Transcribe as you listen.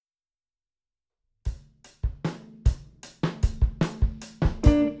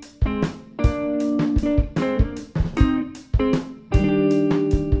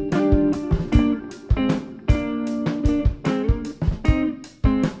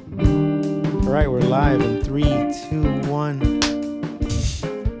right, we're live in 3, 2, 1.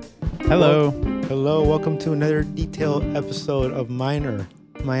 Hello. Hello, welcome to another detailed episode of Minor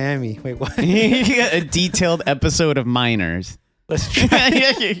Miami. Wait, what? A detailed episode of Miners. Let's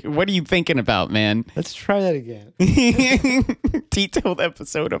try. What are you thinking about, man? Let's try that again. Detailed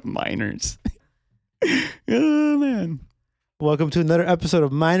episode of Miners. Oh, man. Welcome to another episode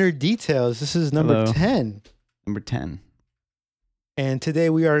of Minor Details. This is number Hello. 10. Number 10. And today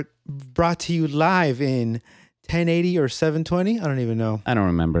we are brought to you live in 1080 or 720. I don't even know. I don't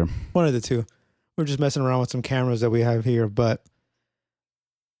remember. One of the two. We're just messing around with some cameras that we have here. But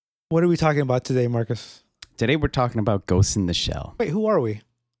what are we talking about today, Marcus? Today we're talking about Ghost in the Shell. Wait, who are we?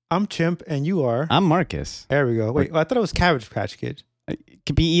 I'm Chimp and you are? I'm Marcus. There we go. Wait, I thought it was Cabbage Patch Kid. It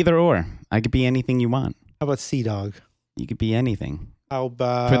could be either or. I could be anything you want. How about Sea Dog? You could be anything. How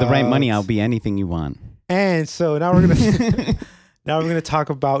about... For the right money, I'll be anything you want. And so now we're gonna now we're gonna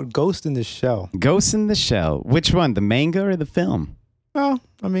talk about Ghost in the Shell. Ghost in the Shell. Which one? The manga or the film? Well,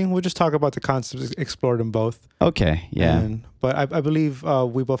 I mean, we'll just talk about the concepts explored in both. Okay, yeah. But I believe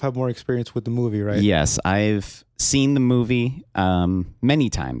we both have more experience with the movie, right? Yes, I've seen the movie many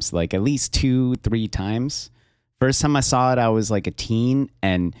times, like at least 2-3 times. First time I saw it, I was like a teen,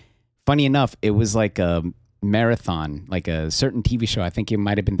 and funny enough, it was like a marathon, like a certain TV show. I think it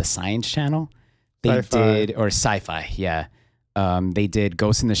might have been the Science Channel. They did, or Sci-Fi, yeah. They did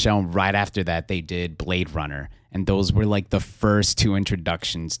Ghost in the Shell, and right after that, they did Blade Runner. And those were like the first two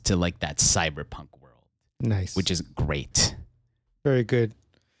introductions to like that cyberpunk world. Nice. Which is great. Very good.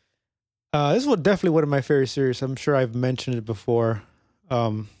 This is definitely one of my favorite series. I'm sure I've mentioned it before.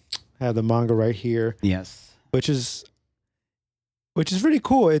 I have the manga right here. Yes. Which is really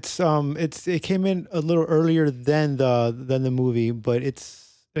cool. It came in a little earlier than the movie, but it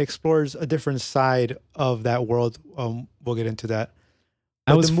explores a different side of that world. We'll get into that.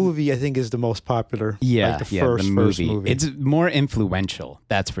 But the movie, I think, is the most popular. Yeah, like the first movie. It's more influential,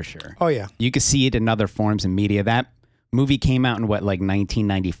 that's for sure. Oh, yeah. You could see it in other forms of media. That movie came out in,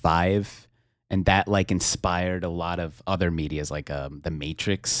 1995? And that, like, inspired a lot of other medias, like The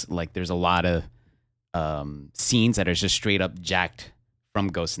Matrix. Like, there's a lot of scenes that are just straight up jacked from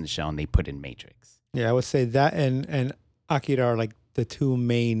Ghost in the Shell, and they put in Matrix. Yeah, I would say that and Akira are, like, the two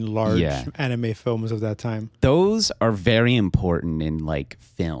main large anime films of that time. Those are very important in like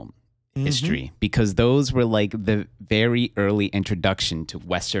film history because those were like the very early introduction to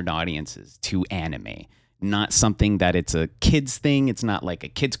Western audiences to anime. Not something that it's a kids thing. It's not like a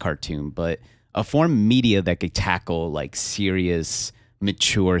kids cartoon, but a form of media that could tackle like serious,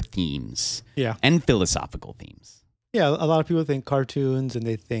 mature themes and philosophical themes. Yeah, a lot of people think cartoons and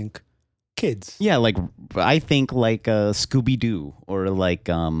they think kids. Yeah, like I think like Scooby-Doo or like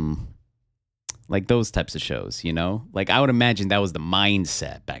those types of shows, you know? Like I would imagine that was the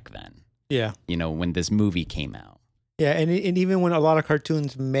mindset back then. Yeah. You know, when this movie came out. Yeah, and even when a lot of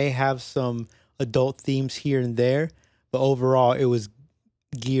cartoons may have some adult themes here and there, but overall it was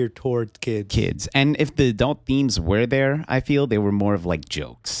geared towards kids. And if the adult themes were there, I feel they were more of like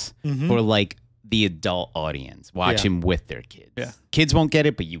jokes for like the adult audience watching with their kids. Yeah. Kids won't get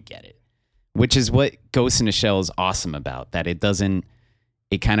it, but you get it. Which is what Ghost in the Shell is awesome about, that it kind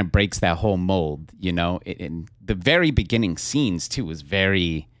of breaks that whole mold, you know? In the very beginning scenes, too, is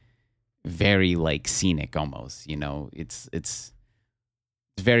very, very, like, scenic almost, you know? It's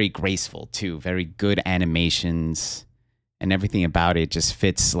very graceful, too. Very good animations, and everything about it just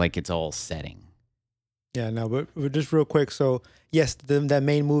fits like it's all setting. Yeah, no, but just real quick. So, yes, that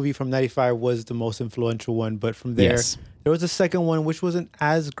main movie from 95 was the most influential one, but from there... Yes. There was a second one, which wasn't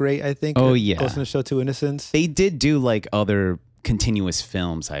as great, I think. Oh, yeah. Ghost in the Shell 2 Innocence. They did do, like, other continuous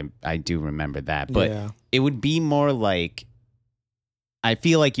films. I do remember that. But it would be more like... I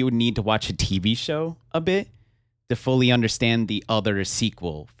feel like you would need to watch a TV show a bit to fully understand the other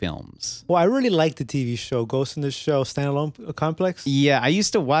sequel films. Well, I really liked the TV show, Ghost in the Shell Standalone Complex. Yeah, I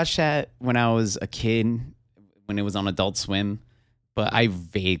used to watch that when I was a kid, when it was on Adult Swim. But I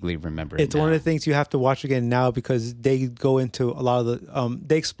vaguely remember it. It's one of the things you have to watch again now because they go into a lot of the...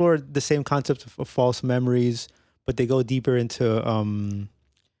 they explore the same concepts of false memories, but they go deeper into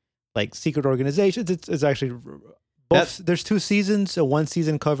like secret organizations. It's actually... There's 2 seasons. So one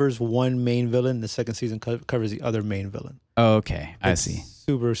season covers one main villain. The second season covers the other main villain. Oh, okay. I see.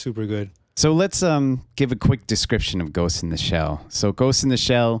 Super, super good. So let's give a quick description of Ghost in the Shell. So Ghost in the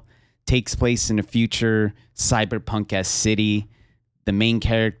Shell takes place in a future cyberpunk-esque city. The main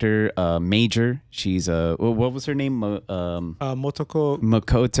character, Major, she's what was her name? Makoto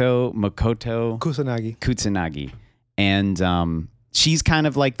Kusanagi. And she's kind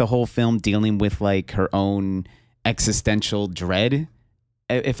of like the whole film dealing with like her own existential dread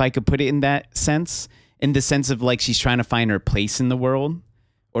if I could put it in that sense, in the sense of like she's trying to find her place in the world,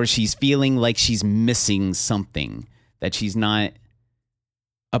 or she's feeling like she's missing something, that she's not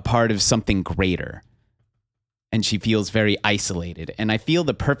a part of something greater. And she feels very isolated. And I feel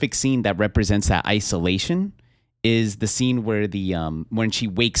the perfect scene that represents that isolation is the scene where when she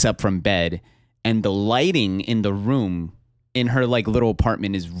wakes up from bed and the lighting in the room in her like little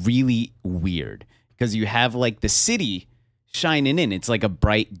apartment is really weird, because you have like the city shining in. It's like a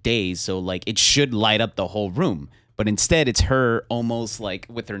bright day, so like it should light up the whole room. But instead it's her almost like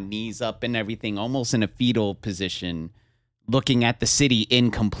with her knees up and everything, almost in a fetal position, looking at the city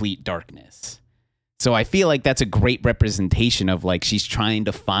in complete darkness. So I feel like that's a great representation of like she's trying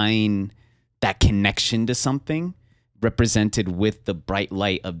to find that connection to something represented with the bright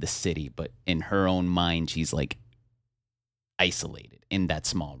light of the city. But in her own mind, she's like isolated in that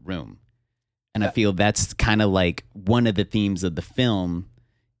small room. And I feel that's kind of like one of the themes of the film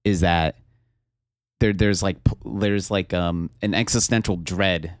is that there's like an existential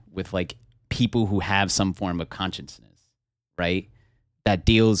dread with like people who have some form of consciousness, right? That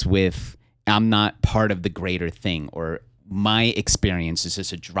deals with, I'm not part of the greater thing, or my experience is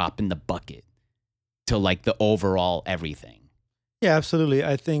just a drop in the bucket to like the overall everything. Yeah, absolutely.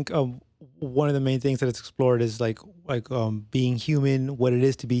 I think one of the main things that it's explored is like being human, what it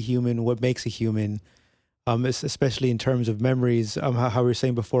is to be human, what makes a human, especially in terms of memories. How we were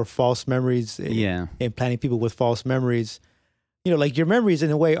saying before, false memories. Yeah. Implanting people with false memories. You know, like your memories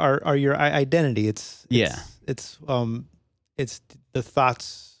in a way are your identity. It's the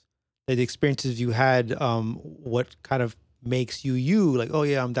thoughts, the experiences you had, what kind of makes you, like, oh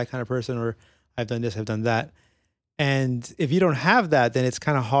yeah, I'm that kind of person, or I've done this, I've done that. And if you don't have that, then it's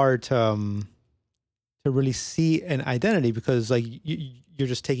kind of hard to really see an identity, because like you're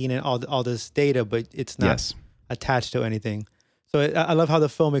just taking in all this data, but it's not attached to anything. So I love how the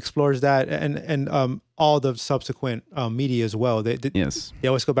film explores that, and all the subsequent media as well. They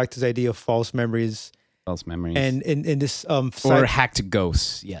always go back to this idea of false memories. False memories. And in this or hacked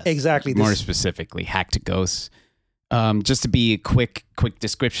ghosts. Yes. Exactly. More specifically, hacked ghosts. Just to be a quick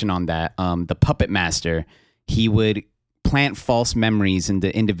description on that, the puppet master, he would plant false memories in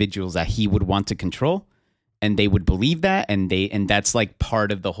the individuals that he would want to control, and they would believe that, and that's like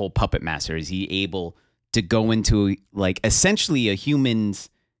part of the whole puppet master. Is he able to go into like essentially a human's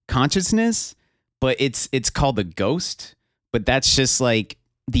consciousness, but it's called a ghost, but that's just like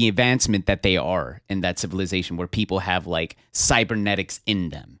the advancement that they are in that civilization, where people have like cybernetics in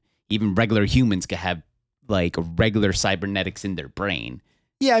them. Even regular humans could have like regular cybernetics in their brain.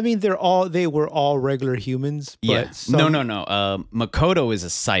 Yeah, I mean they were all regular humans. But No. Makoto is a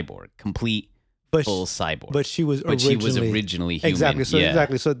cyborg, full cyborg. But she was originally human.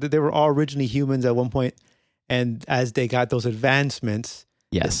 Exactly. So they were all originally humans at one point, and as they got those advancements,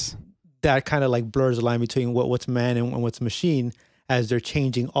 that kind of like blurs the line between what's man and what's machine, as they're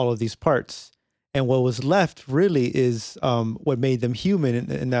changing all of these parts. And what was left really is what made them human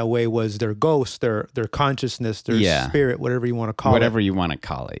in that way was their ghost, their consciousness, their spirit, whatever you want to call it. Whatever you want to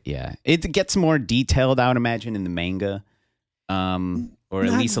call it, yeah. It gets more detailed, I would imagine, in the manga, or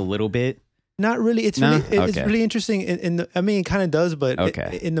at least a little bit. Not really. It's really interesting. It kind of does, but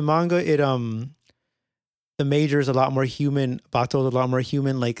in the manga, the Major's a lot more human. Bato's a lot more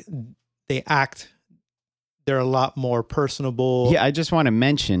human. Like they act. They're a lot more personable. Yeah, I just want to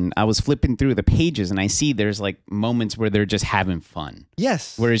mention, I was flipping through the pages and I see there's like moments where they're just having fun.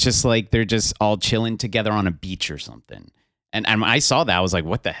 Yes. Where it's just like they're just all chilling together on a beach or something. And I saw that, I was like,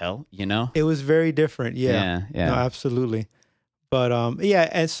 what the hell, you know? It was very different. Yeah. No, absolutely. But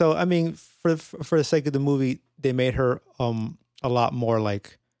and so I mean, for the sake of the movie, they made her a lot more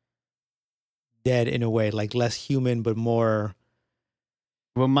like dead in a way, like less human, but more.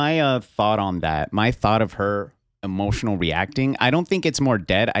 Well, my thought on that, my thought of her emotional reacting, I don't think it's more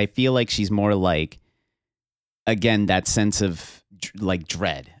dead. I feel like she's more like, again, that sense of like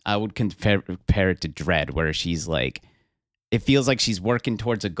dread. I would compare it to dread, where she's like, it feels like she's working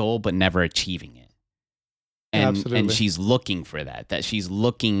towards a goal but never achieving it. And she's looking for that she's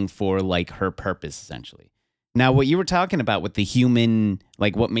looking for like her purpose, essentially. Now, what you were talking about with the human,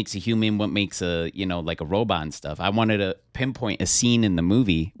 like what makes a human, what makes a, like a robot and stuff, I wanted to pinpoint a scene in the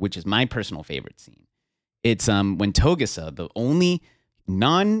movie, which is my personal favorite scene. It's when Togasa, the only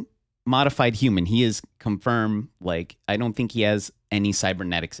non-modified human, he is confirmed, like, I don't think he has any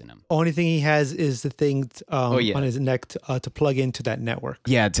cybernetics in him. Only thing he has is the thing on his neck to plug into that network.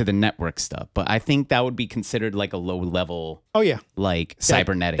 Yeah, to the network stuff. But I think that would be considered like a low level. Oh yeah, like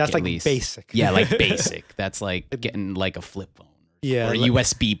cybernetic. That's at like least. Basic. Yeah, like basic. That's like getting like a flip phone. Yeah, or a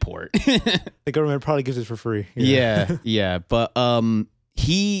USB port. The government probably gives it for free. Yeah. But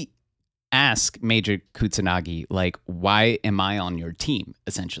he asked Major Kusanagi, like, why am I on your team,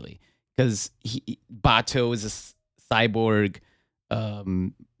 essentially? Because Bato is a cyborg,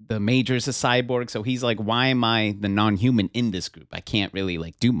 the Major is a cyborg, so he's like, why am I the non-human in this group? I can't really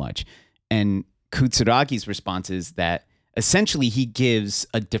like do much. And Kutsuragi's response is that essentially he gives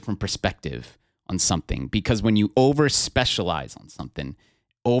a different perspective on something, because when you over specialize on something,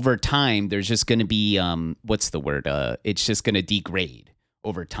 over time there's just going to be what's the word? It's just going to degrade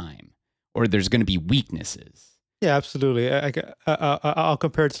over time, or there's going to be weaknesses. Yeah, absolutely. I'll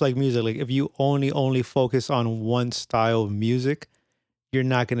compare it to like music. Like if you only focus on one style of music, you're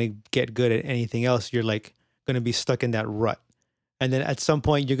not going to get good at anything else. You're like going to be stuck in that rut. And then at some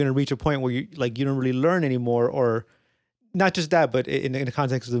point you're going to reach a point where you don't really learn anymore, or not just that, but in the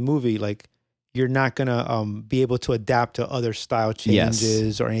context of the movie, like you're not going to be able to adapt to other style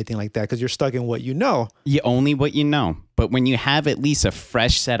changes or anything like that, because you're stuck in what you know. Only what you know. But when you have at least a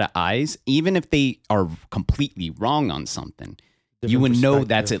fresh set of eyes, even if they are completely wrong on something, you would know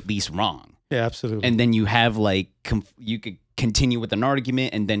that's at least wrong. Yeah, absolutely. And then you have like, you could continue with an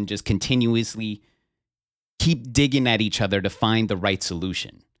argument and then just continuously keep digging at each other to find the right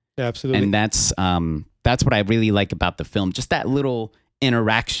solution. Yeah, absolutely. And that's what I really like about the film. Just that little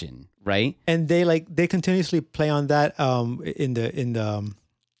interaction, right? And they continuously play on that in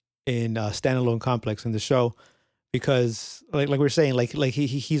Standalone Complex in the show, because like we're saying, like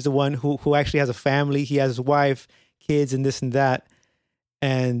he's the one who actually has a family. He has his wife, kids, and this and that,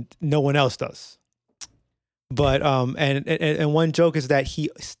 and no one else does. But and one joke is that he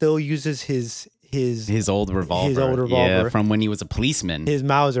still uses his old revolver. His old revolver. Yeah, from when he was a policeman. His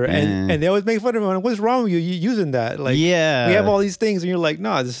Mauser. And they always make fun of him. Like, what's wrong with you? You using that? Like, yeah. We have all these things, and you're like,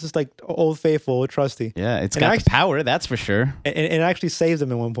 no, this is like old faithful, old trusty. Yeah, it's got the power, that's for sure. And it actually saves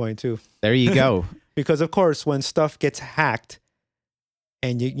him at one point too. There you go. Because of course, when stuff gets hacked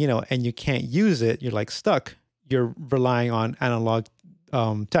and you can't use it, you're like stuck. You're relying on analog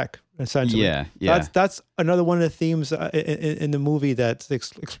tech, essentially. Yeah. That's another one of the themes in the movie that's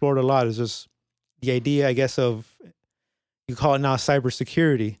explored a lot, is just the idea, I guess, of, you call it now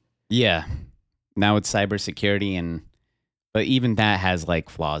cybersecurity. Yeah. Now it's cybersecurity, but even that has like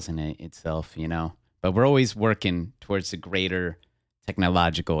flaws in it itself, But we're always working towards the greater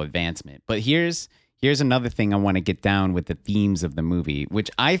technological advancement. But here's another thing I want to get down with the themes of the movie,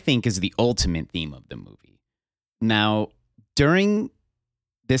 which I think is the ultimate theme of the movie. Now, during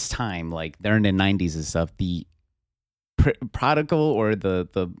this time, like during the 90s and stuff, the prodigal, or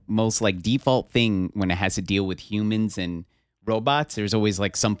the most like default thing when it has to deal with humans and robots, there's always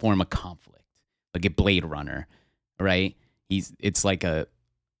like some form of conflict, like a Blade Runner, right? It's like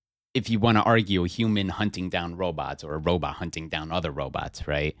if you want to argue, a human hunting down robots or a robot hunting down other robots,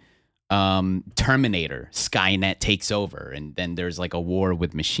 right? Terminator, Skynet takes over, and then there's like a war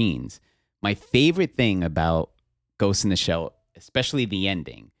with machines. My favorite thing about Ghost in the Shell, especially the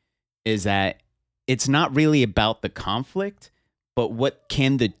ending, is that it's not really about the conflict, but what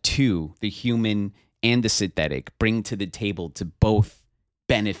can the human and the synthetic, bring to the table to both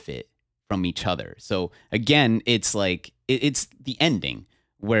benefit from each other. So again, it's like, it's the ending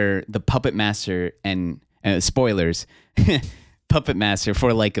where the puppet master and spoilers, puppet master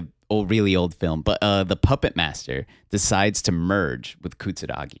for like a really old film, but the puppet master decides to merge with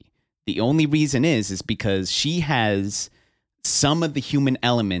Kutsuragi. The only reason is because she has some of the human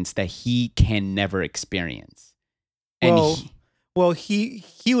elements that he can never experience. And he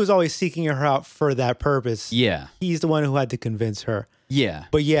was always seeking her out for that purpose. Yeah. He's the one who had to convince her. Yeah.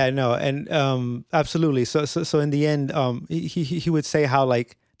 But yeah, no, and absolutely. So in the end, he would say how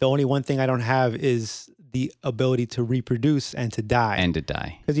like the only one thing I don't have is the ability to reproduce and to die.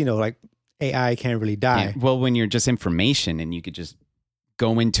 Because like AI can't really die. Yeah. Well, when you're just information and you could just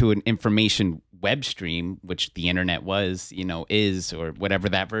go into an information web stream, which the internet was, is, or whatever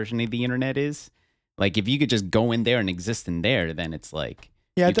that version of the internet is. Like if you could just go in there and exist in there, then it's like,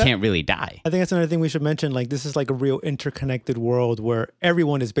 you can't really die. I think that's another thing we should mention. Like this is like a real interconnected world where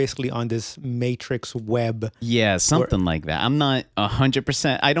everyone is basically on this matrix web. Yeah, something like that. I'm not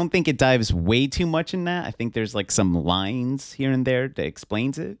 100%. I don't think it dives way too much in that. I think there's like some lines here and there that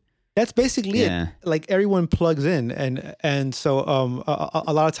explains it. That's basically it. Like everyone plugs in, and so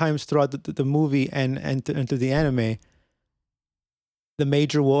a lot of times throughout the movie and through the anime, the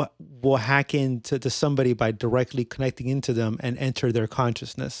Major will hack into somebody by directly connecting into them and enter their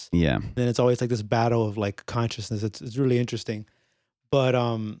consciousness. Yeah. Then it's always like this battle of like consciousness. It's really interesting, but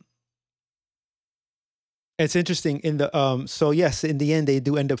it's interesting in the so yes, in the end they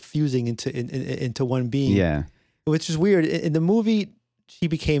do end up fusing into one being. Yeah. Which is weird. In the movie, she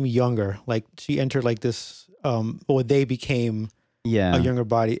became younger. Like she entered like this, or they became Yeah. a younger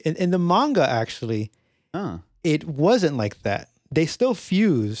body. In the manga, actually, Oh. it wasn't like that. They still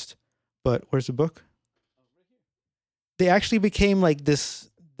fused, but where's the book? They actually became like this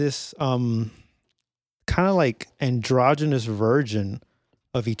kind of like androgynous version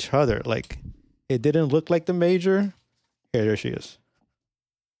of each other. Like it didn't look like the major. Here, there she is.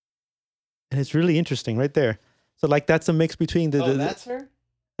 And it's really interesting right there. So like that's a mix between That's her?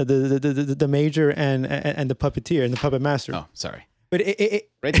 the major and the puppeteer and the puppet master. Oh, sorry. But it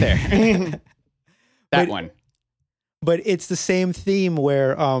Right there. That But- one. but it's the same theme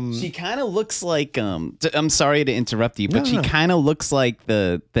where She kind of looks like I'm sorry to interrupt you, but No, she no. kind of looks like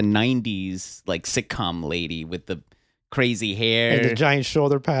the 90s like sitcom lady with the crazy hair. and the giant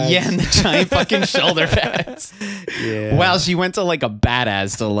shoulder pads. Yeah, and the giant fucking shoulder pads. Yeah. Wow, she went to like a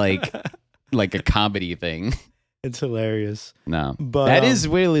badass to like a comedy thing. It's hilarious. No, But, that is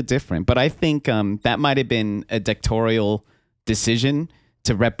really different. But I think that might have been a directorial decision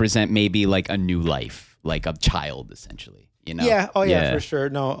to represent maybe like a new life, like a child, essentially. You know? Yeah. Oh yeah, for sure.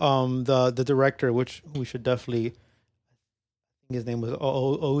 No. The director, which we should definitely. I think his name was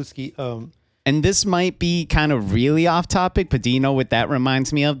Ozuki. And this might be kind of really off topic, but do you know what that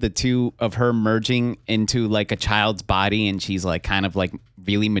reminds me of? The two of her merging into like a child's body, and she's like kind of like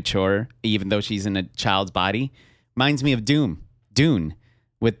really mature, even though she's in a child's body. Reminds me of Dune,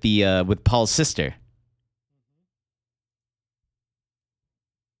 with the with Paul's sister.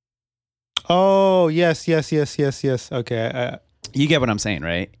 Oh yes. Okay. You get what I'm saying,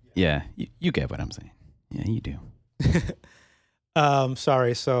 right? Yeah, you get what I'm saying. Yeah, you do.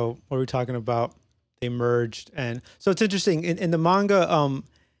 Sorry. So what were we talking about? They merged, and so it's interesting in the manga.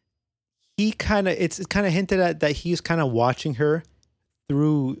 He kind of it's kind of hinted at that he's kind of watching her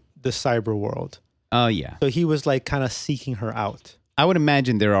through the cyber world. Oh yeah. So he was like kind of seeking her out. I would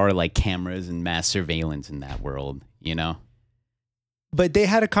imagine there are like cameras and mass surveillance in that world, you know? But they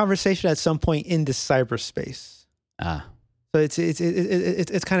had a conversation at some point in the cyberspace. Ah. So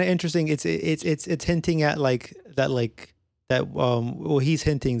it's kind of interesting. It's hinting at like that well he's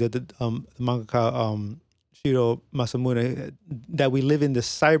hinting that the mangaka Shiro Masamune that we live in the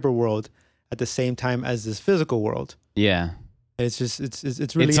cyber world at the same time as this physical world. Yeah. It's just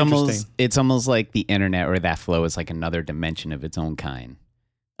it's really interesting. It's almost like the internet or that flow is like another dimension of its own kind.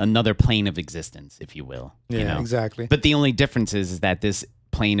 Another plane of existence, if you will. Yeah, you know? exactly. But the only difference is that this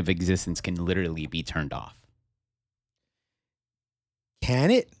plane of existence can literally be turned off.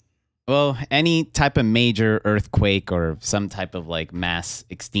 Can it? Well, any type of major earthquake or some type of like mass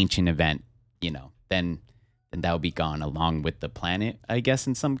extinction event, you know, then that would be gone along with the planet, I guess,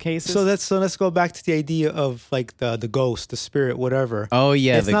 in some cases. So let's go back to the idea of like the ghost, the spirit, whatever. Oh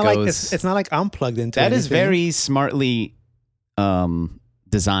yeah, it's the not ghost. like it's not like I'm plugged into That is anything. very smartly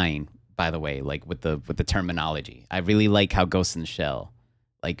designed, by the way, like with the terminology. I really like how Ghost in the Shell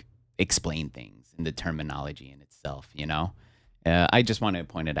like explain things in the terminology in itself, you know? I just want to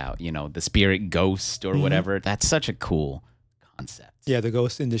point it out, you know, the spirit ghost or whatever. That's such a cool concept. Yeah, the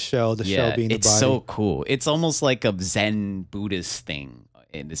ghost in the shell, the shell being the it's body. so cool. It's almost like a Zen Buddhist thing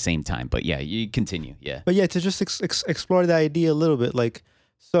at the same time. But yeah, you continue. Yeah. But yeah, to just explore the idea a little bit, like,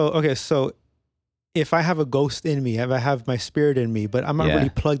 so if I have a ghost in me, if I have my spirit in me, but I'm not really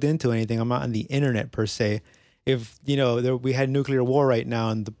plugged into anything, I'm not on the internet per se. If, you know, we had nuclear war right now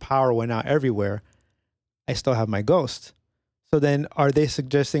and the power went out everywhere, I still have my ghost. So then are they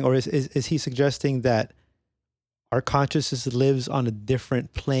suggesting, or is he suggesting that our consciousness lives on a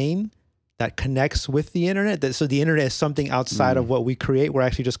different plane that connects with the internet? So the internet is something outside of what we create. We're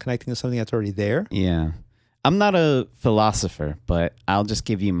actually just connecting to something that's already there. Yeah. I'm not a philosopher, but I'll just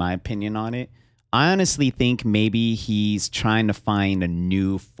give you my opinion on it. I honestly think maybe he's trying to find a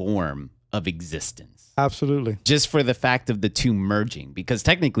new form of existence. Absolutely. Just for the fact of the two merging, because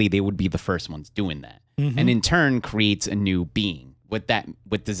technically they would be the first ones doing that. Mm-hmm. And in turn creates a new being. What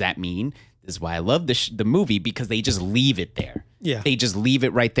does that mean? This is why I love the movie, because they just leave it there. Yeah. They just leave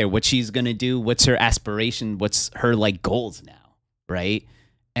it right there. What she's going to do, what's her aspiration, what's her like goals now, right?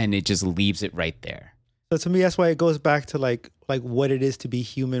 And it just leaves it right there. So to me, that's why it goes back to like what it is to be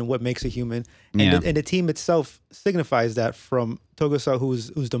human, what makes a human. And, and the team itself signifies that, from Togusa, who's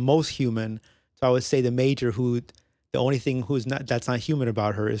the most human, to I would say the major, who the only thing that's not human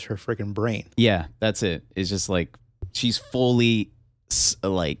about her is her freaking brain. Yeah, that's it. It's just like she's fully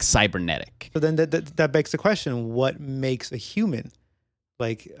like cybernetic. So then that begs the question: what makes a human?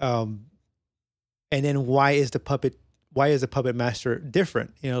 Like, and then why is the puppet master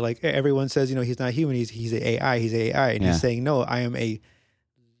different? You know, like everyone says, you know, he's not human. He's an AI. He's AI, and he's saying, no, I am a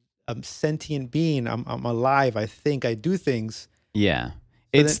sentient being. I'm alive. I think. I do things. Yeah.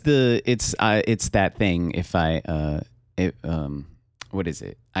 So It's that thing, if what is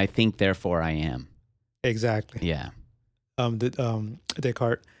it? I think, therefore I am. Exactly. Yeah.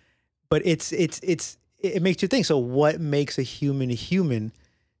 Descartes. But it makes you think. So what makes a human?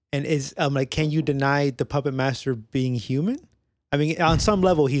 And is like, can you deny the puppet master being human? I mean, on some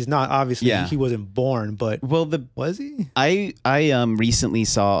level, he's not. Obviously, Yeah. he wasn't born, but was he? I recently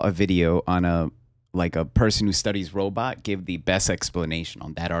saw a video on a person who studies robot give the best explanation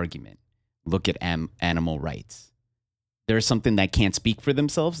on that argument. Look at animal rights. There's something that can't speak for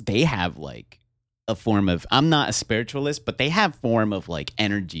themselves. They have like a form of, I'm not a spiritualist, but they have form of like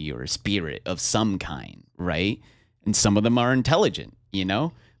energy or spirit of some kind, right? And some of them are intelligent, you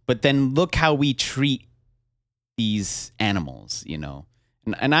know? But then look how we treat these animals, you know?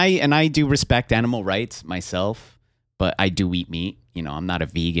 And I do respect animal rights myself, but I do eat meat. You know, I'm not a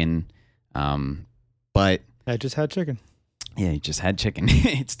vegan. But I just had chicken. Yeah, you just had chicken.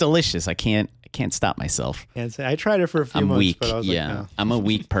 It's delicious. I can't stop myself. And I tried it for a few months. Weak. But I was yeah, like, no. I'm a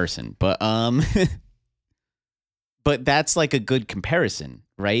weak person. But but that's like a good comparison,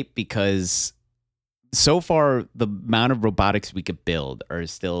 right? Because so far the amount of robotics we could build are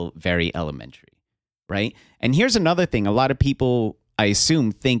still very elementary, right? And here's another thing: a lot of people, I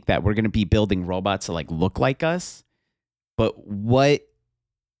assume, think that we're going to be building robots to like look like us, but what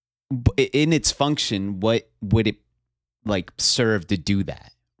in its function, what would it like serve to do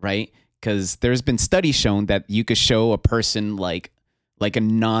that, right? Because there's been studies shown that you could show a person like a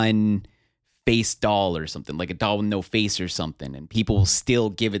non-face doll or something, like a doll with no face or something, and people will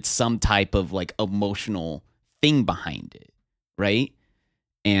still give it some type of like emotional thing behind it, right?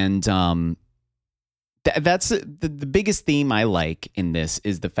 And that's the biggest theme I like in this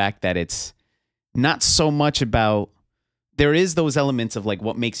is the fact that it's not so much about, there is those elements of like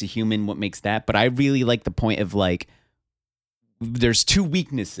what makes a human, what makes that, but I really like the point of like there's two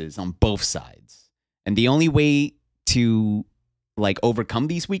weaknesses on both sides, and the only way to like overcome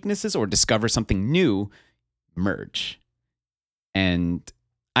these weaknesses or discover something new, merge. And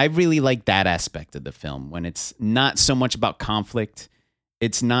I really like that aspect of the film when it's not so much about conflict,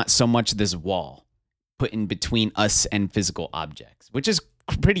 it's not so much this wall put in between us and physical objects, which is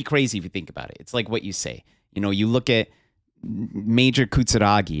pretty crazy if you think about it. It's like what you say, you know, you look at Major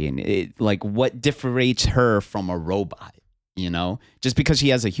Kutsaragi and it, like what differentiates her from a robot, you know? Just because she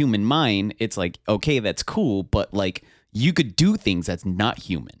has a human mind, it's like, okay, that's cool, but like you could do things that's not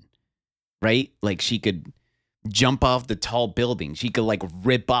human, right? Like she could jump off the tall building. She could like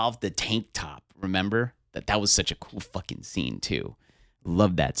rip off the tank top. Remember? That was such a cool fucking scene too.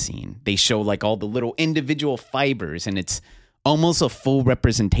 Love that scene. They show like all the little individual fibers and it's almost a full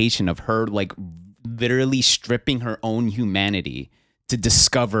representation of her like literally stripping her own humanity to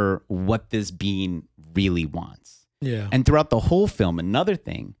discover what this being really wants. Yeah. And throughout the whole film, another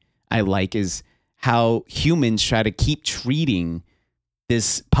thing I like is how humans try to keep treating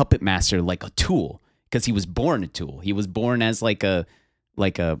this puppet master like a tool, because he was born a tool. He was born as like a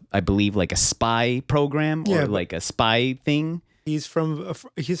I believe like a spy program or like a spy thing. He's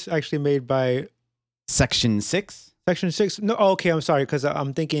actually made by Section 6. Section 6. No, okay, I'm sorry, because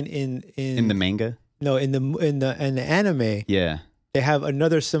I'm thinking in the manga. No, in the anime. Yeah, they have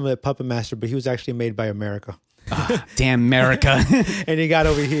another similar puppet master, but he was actually made by America. Damn America. And he got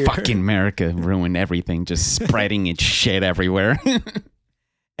over here. Fucking America ruined everything, just spreading its shit everywhere.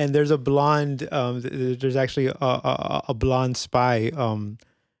 And there's a blonde. There's actually a blonde spy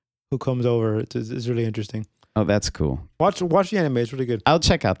who comes over. It's really interesting. Oh, that's cool. Watch the anime. It's really good. I'll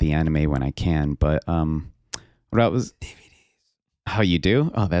check out the anime when I can. But what was DVDs? How you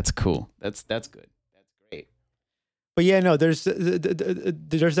do? Oh, that's cool. That's good. That's great. But yeah, no, there's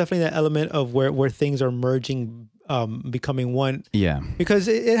definitely that element of where things are merging, becoming one. Yeah. Because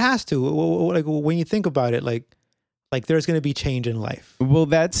it has to. Like when you think about it, like there's going to be change in life. Well,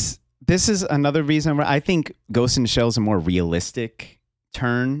 this is another reason where I think Ghost in the Shell is a more realistic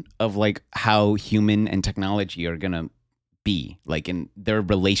turn of like how human and technology are going to be like in their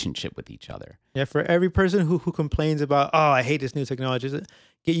relationship with each other. Yeah, for every person who complains about, oh, I hate this new technology,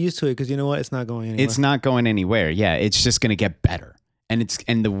 get used to it, because you know what, it's not going anywhere. It's not going anywhere. Yeah, it's just going to get better. And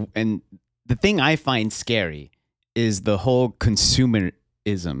the thing I find scary is the whole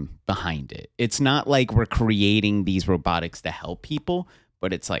consumerism behind it. It's not like we're creating these robotics to help people,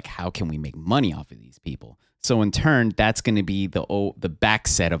 but it's like, how can we make money off of these people? So in turn, that's going to be the back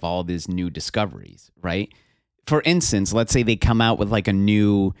set of all these new discoveries, right? For instance, let's say they come out with like a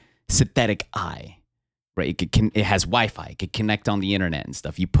new synthetic eye, right? It has Wi-Fi. It could connect on the internet and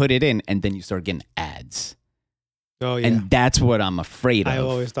stuff. You put it in, and then you start getting ads. Oh yeah, and that's what I'm afraid of. I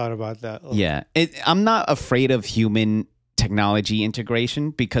always thought about that. Oh. Yeah, I'm not afraid of human technology integration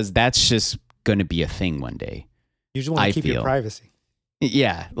because that's just going to be a thing one day. You just want I to keep your feel. privacy.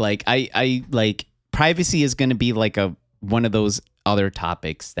 Yeah, like I like privacy is going to be like one of those other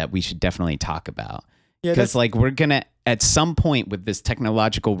topics that we should definitely talk about. Yeah, Because that's like we're gonna at some point with this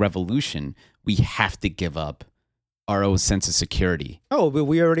technological revolution, we have to give up our own sense of security. but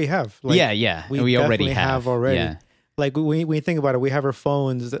we already have. Like, Yeah, we we already definitely have. already. Yeah, Like when you think about it, we have our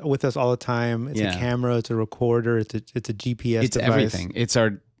phones with us all the time. It's a Yeah. camera, it's a recorder, it's a GPS it's device. everything.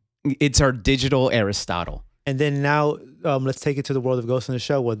 It's our digital Aristotle. And then now, let's take it to the world of Ghost in the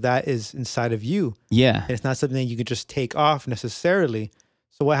Shell. Well, that is inside of you. Yeah, And it's not something that you could just take off necessarily.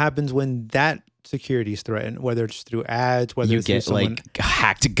 So what happens when that security is threatened? Whether it's through ads, whether you it's through get someone, like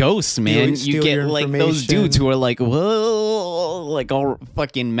hacked ghosts, man. steal You get your like those information. dudes who are like, whoa, like all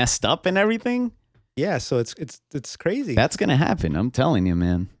fucking messed up and everything. yeah. So it's crazy. That's gonna happen. I'm telling you,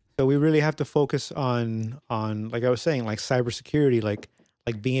 man. So we really have to focus on like I was saying, like cybersecurity, like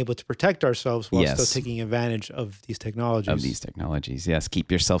being able to protect ourselves while Yes. still taking advantage of these technologies. Of these technologies. Yes, keep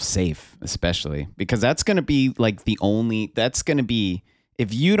yourself safe, especially because that's going to be like that's going to be,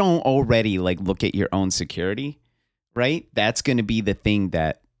 if you don't already like look at your own security, right? That's going to be the thing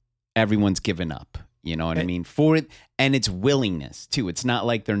that everyone's given up. You know what I mean? For it, and it's willingness too. It's not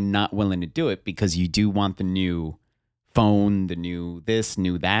like they're not willing to do it because you do want the new phone, the new this,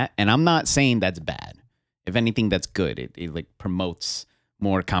 new that. And I'm not saying that's bad. If anything, that's good. It like promotes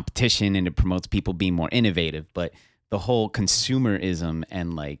more competition and it promotes people being more innovative. But the whole consumerism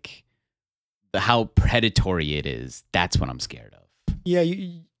and like how predatory it is, that's what I'm scared of. Yeah,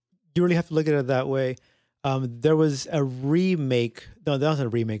 you really have to look at it that way. There was a remake. No, that wasn't a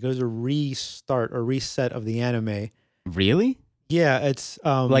remake. It was a restart or reset of the anime. Really? Yeah, it's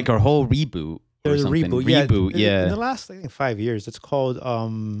Like our whole reboot. there's a something. reboot. Reboot, In the last, I think, 5 years, it's called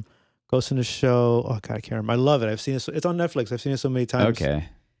Ghost in the Shell. Oh God, I can't remember. I love it. I've seen it. It's on Netflix. I've seen it so many times. Okay.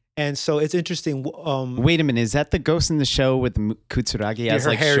 And so it's interesting. Wait a minute. Is that the Ghost in the Show with Kutsuragi? Yeah, has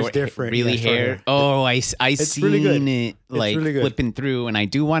her like hair is short, different. really Yeah, short hair. hair. Oh, I It's seen really good. it like really good. flipping through, and I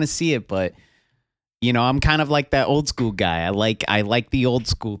do want to see it, but you know, I'm kind of like that old school guy. I like the old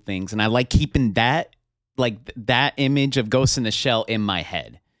school things, and I like keeping that image of Ghost in the Shell in my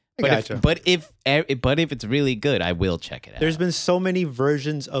head. Gotcha. But if it's really good, I will check it out. There's been so many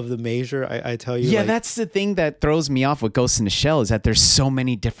versions of the Major. I tell you. Yeah, like, that's the thing that throws me off with Ghost in the Shell is that there's so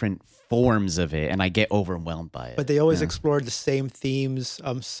many different forms of it, and I get overwhelmed by it. but they always explore the same themes.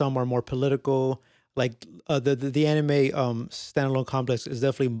 Some are more political. Like the anime standalone complex is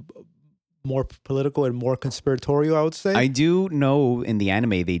definitely more political and more conspiratorial, I would say. I do know in the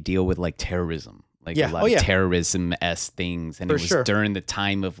anime they deal with like terrorism, like Yeah. a lot Oh, of yeah. terrorism-esque things, and For it was sure. during the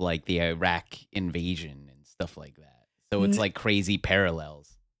time of like the Iraq invasion and stuff like that. So it's like crazy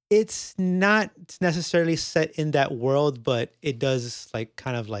parallels. It's not necessarily set in that world, but it does like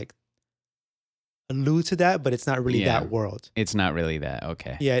kind of like allude to that, but it's not really Yeah. that world. It's not really that.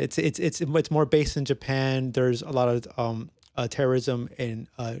 Okay. Yeah, it's more based in Japan. There's a lot of terrorism in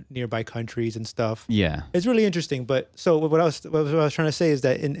nearby countries and stuff. Yeah. It's really interesting. But so what I was trying to say is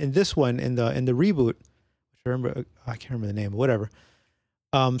that in this one in the reboot, which I can't remember the name, but whatever.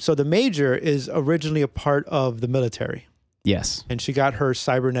 So the Major is originally a part of the military, Yes. and she got her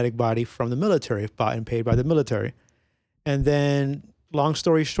cybernetic body from the military, bought and paid by the military. And then, long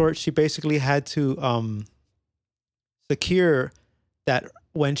story short, she basically had to secure that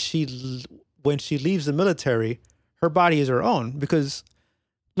when she leaves the military, her body is her own. Because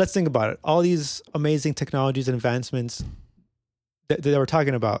let's think about it: all these amazing technologies and advancements that we're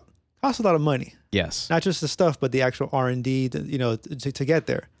talking about cost a lot of money. Yes. Not just the stuff, but the actual R&D, to get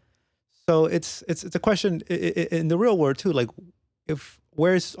there. So it's a question in the real world too. Like,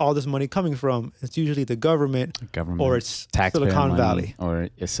 where's all this money coming from? It's usually the government or it's taxpayer Silicon money, Valley.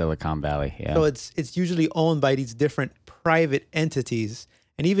 or Silicon Valley. Yeah. So it's usually owned by these different private entities.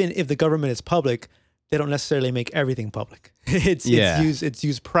 And even if the government is public, they don't necessarily make everything public. It's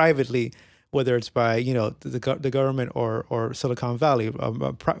used privately, whether it's by the government or Silicon Valley,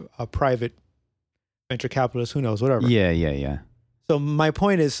 a private venture capitalist, who knows, whatever. Yeah. So my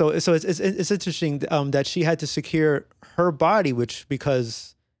point is, so it's interesting that she had to secure her body,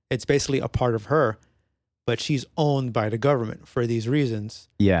 because it's basically a part of her, but she's owned by the government for these reasons.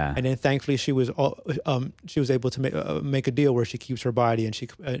 Yeah. And then thankfully she was able to make a deal where she keeps her body and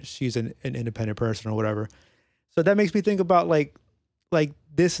she's an independent person or whatever. So that makes me think about like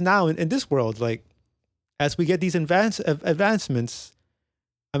this now in this world, like as we get these advancements.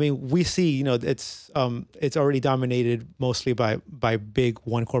 I mean, we see, it's already dominated mostly by big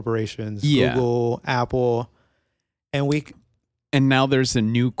one corporations, Yeah. Google, Apple, And now there's a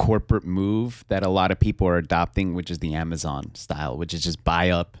new corporate move that a lot of people are adopting, which is the Amazon style, which is just buy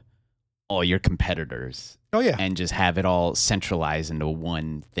up all your competitors. Oh yeah. And just have it all centralized into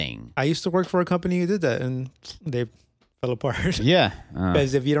one thing. I used to work for a company who did that, and they fell apart. Yeah.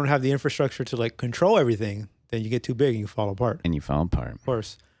 Because if you don't have the infrastructure to like control everything, then you get too big and you fall apart. And you fall apart. Of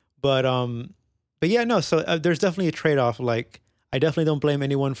course. But yeah, no. So there's definitely a trade off. Like, I definitely don't blame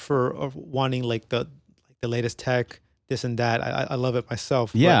anyone for wanting like the latest tech, this and that. I love it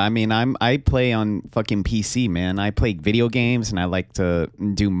myself. Yeah, but, I mean, I play on fucking PC, man. I play video games and I like to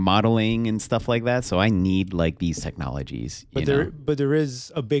do modeling and stuff like that. So I need like these technologies. But there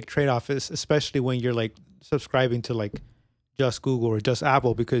is a big trade off, especially when you're like subscribing to like just Google or just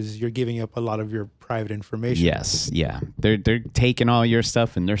Apple, because you're giving up a lot of your private information. Yes, yeah. They're taking all your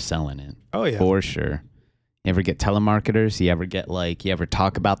stuff and they're selling it. Oh yeah, for sure. You ever get telemarketers? You ever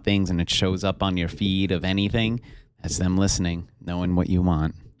talk about things and it shows up on your feed of anything? That's them listening, knowing what you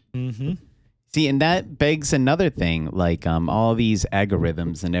want. Mm-hmm. See, and that begs another thing, like all these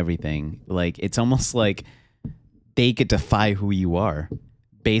algorithms and everything. Like, it's almost like they could defy who you are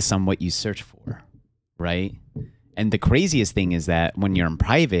based on what you search for, right? And the craziest thing is that when you're in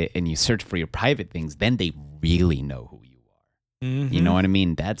private and you search for your private things, then they really know who you are. Mm-hmm. You know what I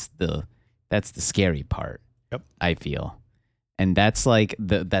mean? That's the scary part. Yep. I feel, and that's like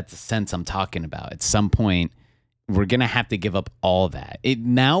that's the sense I'm talking about. At some point, we're gonna have to give up all that.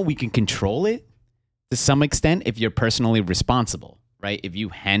 Now we can control it to some extent if you're personally responsible, right? If you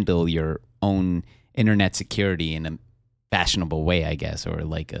handle your own internet security in a fashionable way, I guess, or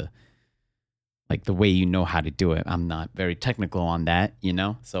like the way you know how to do it. I'm not very technical on that,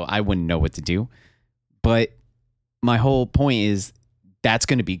 so I wouldn't know what to do. But my whole point is that's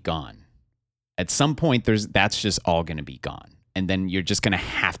going to be gone. At some point, that's just all going to be gone. And then you're just going to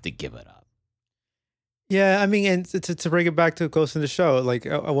have to give it up. Yeah, I mean, and to bring it back to Ghost in the Shell, like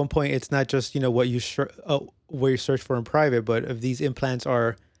at one point, it's not just, what where you search for in private, but if these implants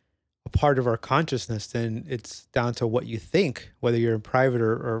are a part of our consciousness, then it's down to what you think, whether you're in private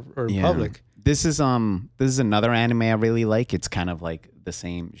or in public. This is another anime I really like. It's kind of like the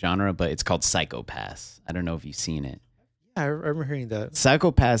same genre, but it's called Psycho-Pass. I don't know if you've seen it. Yeah, I remember hearing that.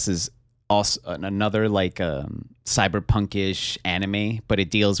 Psycho-Pass is also another like cyberpunkish anime, but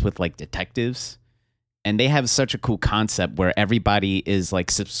it deals with like detectives. And they have such a cool concept where everybody is like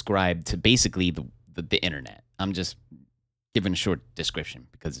subscribed to basically the internet. I'm just giving a short description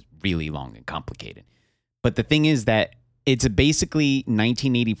because it's really long and complicated. But the thing is that it's basically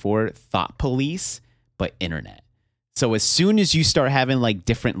 1984 thought police, but internet. So as soon as you start having like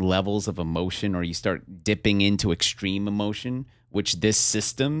different levels of emotion, or you start dipping into extreme emotion, which this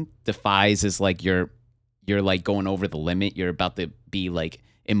system defies as like you're like going over the limit, you're about to be like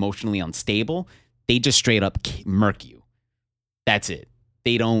emotionally unstable, they just straight up murk you. That's it.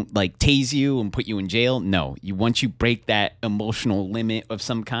 They don't like tase you and put you in jail. No, once you break that emotional limit of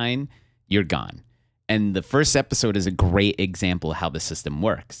some kind, you're gone. And the first episode is a great example of how the system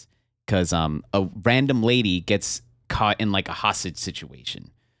works, because a random lady gets caught in like a hostage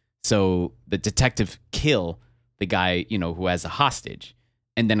situation. So the detective kill the guy, who has a hostage,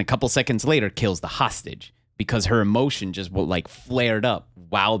 and then a couple seconds later kills the hostage because her emotion just like flared up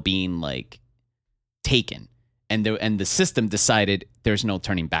while being like taken. And the system decided there's no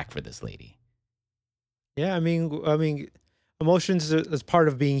turning back for this lady. Yeah, I mean, emotions is part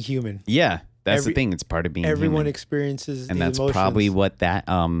of being human. Yeah, that's the thing. It's part of being everyone human. Experiences, and that's emotions. Probably what that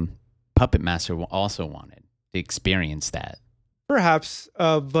puppet master also wanted to experience that. Perhaps,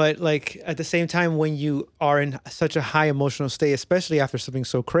 but like at the same time, when you are in such a high emotional state, especially after something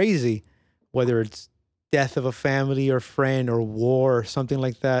so crazy, whether it's death of a family or friend or war or something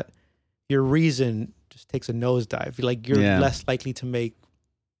like that, your reason just takes a nosedive. Like you're less likely to make,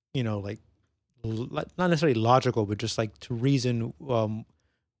 like not necessarily logical, but just like to reason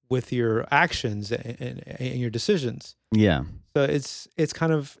with your actions and your decisions. Yeah. So it's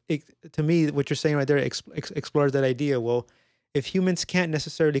kind of, to me, what you're saying right there explores that idea. Well, if humans can't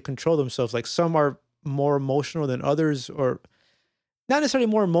necessarily control themselves, like some are more emotional than others, or not necessarily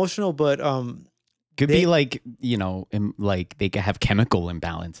more emotional, but could be like, like they could have chemical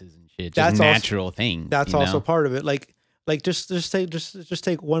imbalances and shit. Just natural things. That's also part of it. Like just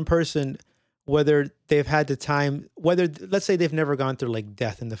take one person, whether they've had the time, whether let's say they've never gone through like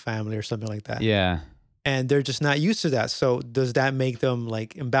death in the family or something like that. Yeah. And they're just not used to that. So does that make them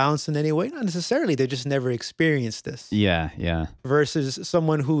like imbalanced in any way? Not necessarily. They just never experienced this. Yeah, yeah. Versus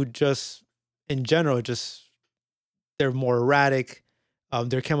someone who just, in general, they're more erratic.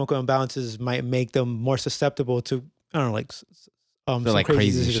 Their chemical imbalances might make them more susceptible to, I don't know, like some like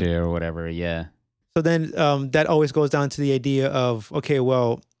crazy shit or whatever. Yeah. So then that always goes down to the idea of, okay,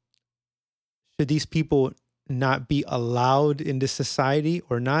 well, should these people not be allowed in this society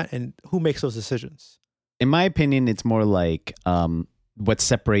or not, and who makes those decisions? In my opinion, it's more like what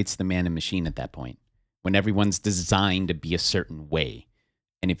separates the man and machine at that point, when everyone's designed to be a certain way.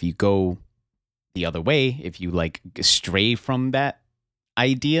 And if you go the other way, if you like stray from that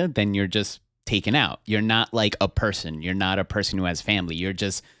idea, then you're just taken out. You're not like a person. You're not a person who has family. You're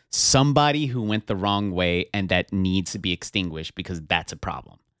just somebody who went the wrong way and that needs to be extinguished because that's a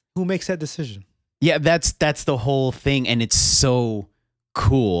problem. Who makes that decision? Yeah, that's the whole thing, and it's so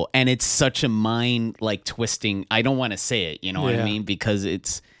cool, and it's such a mind like twisting. I don't want to say it, you know what I Yeah. mean? Because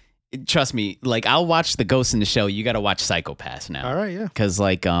trust me, like I'll watch the Ghost in the Shell. You got to watch Psychopaths now. All right, yeah. Because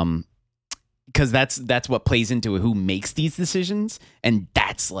that's what plays into who makes these decisions, and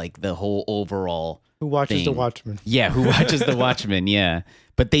that's like the whole overall Who watches The thing. Watchmen? Yeah, who watches The Watchmen? Yeah,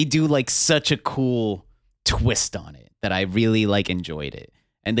 but they do like such a cool twist on it that I really like enjoyed it.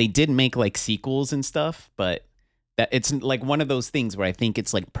 And they did make like sequels and stuff, but that it's like one of those things where I think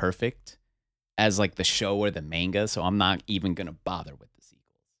it's like perfect as like the show or the manga, so I'm not even gonna bother with the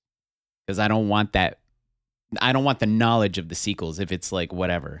sequels because I don't want that. I don't want the knowledge of the sequels if it's like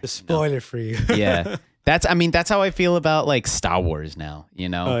whatever. The spoiler for you. Yeah. That's how I feel about like Star Wars now, you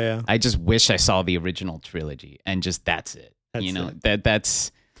know? Oh, yeah. I just wish I saw the original trilogy and just that's it. That's you know, it.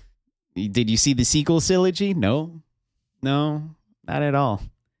 that's did you see the sequel trilogy? No. No, not at all.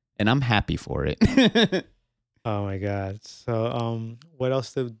 And I'm happy for it. Oh my god. So what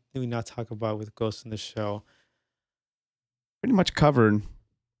else did we not talk about with Ghost in the Shell? Pretty much covered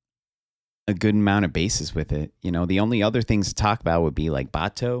a good amount of bases with it. You know, the only other things to talk about would be like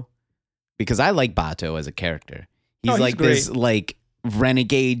Bato, because I like Bato as a character. He's like this like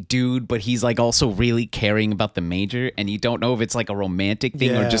renegade dude, but he's like also really caring about the major, and you don't know if it's like a romantic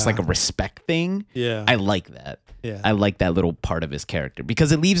thing or just Yeah. like a respect thing. Yeah. I like that. Yeah. I like that little part of his character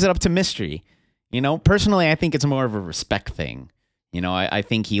because it leaves it up to mystery. You know, personally, I think it's more of a respect thing. You know, I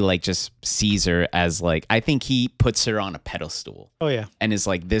think he like just sees her as like, I think he puts her on a pedestal Oh yeah. and is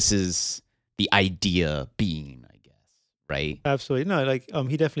like, this is the idea being, I guess, right? Absolutely. No, like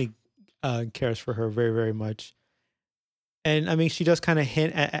he definitely cares for her very, very much. And I mean, she does kind of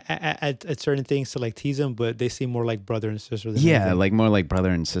hint at certain things to like tease him, but they seem more like brother and sister than Yeah, anything. like more like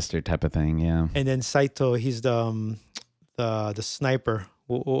brother and sister type of thing. Yeah. And then Saito, he's the sniper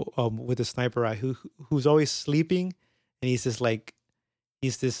with the sniper eye who's always sleeping, and he's just like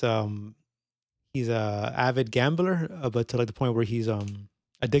he's a avid gambler, but to like the point where he's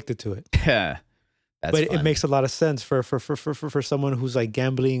addicted to it. Yeah. That's But fun. it makes a lot of sense for someone who's like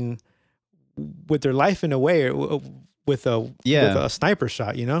gambling with their life in a way, with a sniper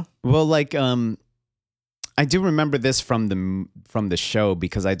shot, you know? Well, like I do remember this from the show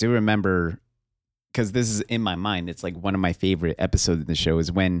because I do remember because this is in my mind. It's like one of my favorite episodes of the show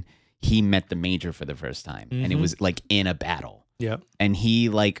is when he met the major for the first time, and it was like in a battle. Yeah. And he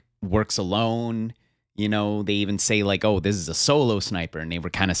like works alone. You know, they even say like, "Oh, this is a solo sniper," and they were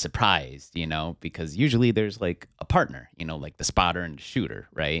kind of surprised, you know, because usually there's like a partner, you know, like the spotter and the shooter,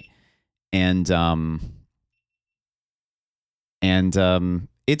 right? And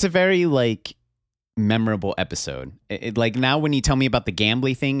it's a very like memorable episode. It like now when you tell me about the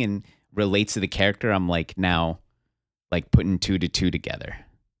gambling thing and relates to the character, I'm like now like putting 2 to 2 together.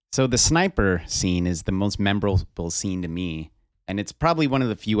 So the sniper scene is the most memorable scene to me, and it's probably one of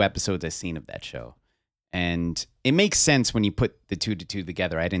the few episodes I've seen of that show. And it makes sense when you put the 2 to 2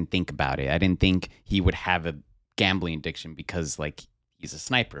 together. I didn't think about it. I didn't think he would have a gambling addiction because like he's a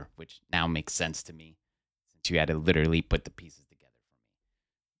sniper, which now makes sense to me since you had to literally put the pieces together for me,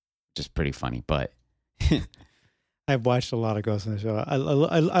 which is pretty funny. But I've watched a lot of Ghost in the Shell. I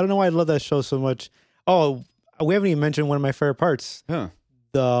don't know why I love that show so much. Oh, we haven't even mentioned one of my favorite parts. huh.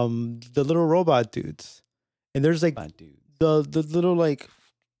 The little robot dudes. And there's like Dude. the little like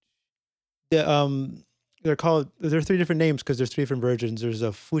they're called, there are 3 different names because there's 3 different versions. There's a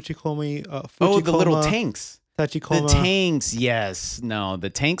Fuchikomi, Oh, the little tanks. Tachikoma. The tanks, yes. No, the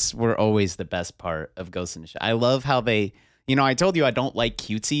tanks were always the best part of Ghost in the Shell. I love how they, you know, I told you I don't like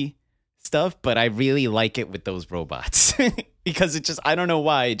cutesy stuff, but I really like it with those robots because it just, I don't know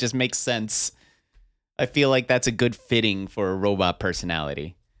why, it just makes sense. I feel like that's a good fitting for a robot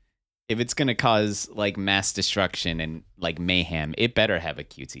personality. If it's going to cause like mass destruction and like mayhem, it better have a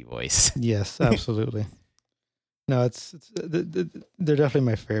cutesy voice. Yes, absolutely. No, they're definitely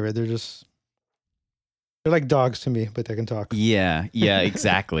my favorite. They're like dogs to me, but they can talk. Yeah,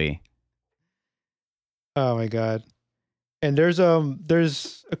 exactly. Oh my god! And there's a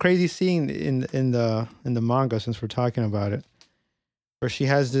crazy scene in the manga, since we're talking about it, where she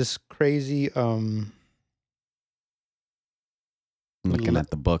has this crazy I'm looking at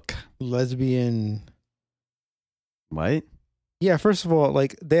the book. lesbian What? Yeah, first of all,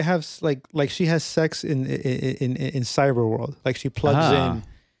 like they have like she has sex in cyber world. Like she plugs Ah. in,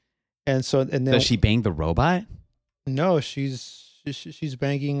 and so and Does then she bang the robot? no, she's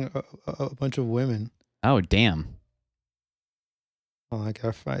banging a bunch of women. Oh, damn. Oh, I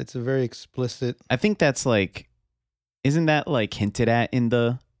gotta find. It's a very explicit. I think that's like, isn't that like hinted at in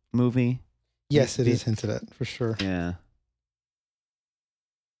the movie? Yes, it is hinted at for sure. Yeah.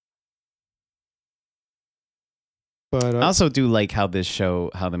 But I also do like how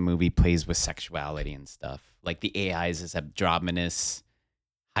how the movie plays with sexuality and stuff. Like the AI is this androgynous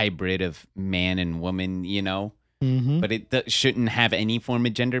hybrid of man and woman, mhm. but it shouldn't have any form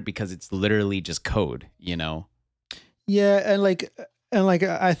of gender because it's literally just code. Yeah, and like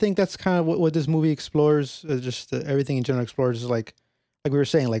I think that's kind of what this movie explores. Just everything in general explores is like we were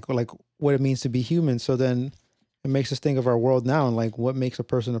saying, like what it means to be human. So then it makes us think of our world now and like what makes a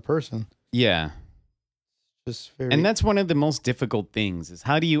person a person. Yeah. Just very And that's one of the most difficult things is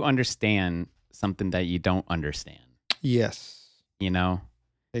how do you understand something that you don't understand, yes, you know?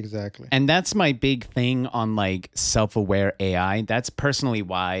 exactly. And that's my big thing on like self-aware AI. That's personally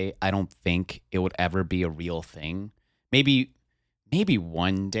why I don't think it would ever be a real thing. Maybe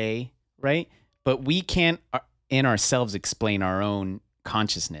one day, right? But we can't in ourselves explain our own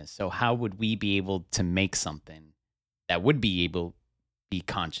consciousness. So how would we be able to make something that would be able to be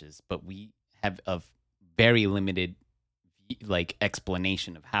conscious, but we have a very limited like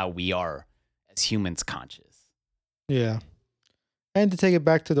explanation of how we are as humans conscious. Yeah, and to take it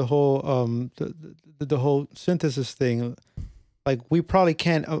back to the whole the whole synthesis thing, like we probably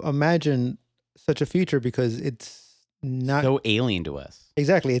can't imagine such a future because it's not So alien to us.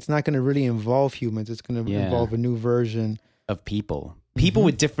 exactly. It's not going to really involve humans. It's going to Yeah. involve a new version. Of people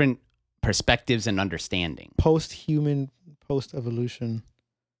with different perspectives and understanding. Post-human, post-evolution,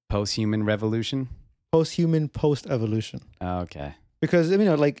 Post-human revolution. post-human, post-evolution. Okay. Because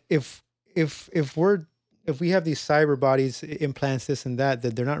like if we have these cyber bodies, implants, this and that,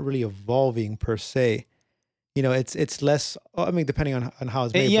 that they're not really evolving per se. It's less. I mean, depending on how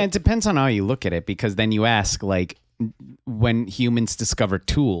it's made. Yeah, it depends on how you look at it because then you ask like when humans discover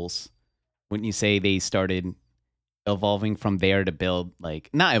tools, wouldn't you say they started evolving from there to build like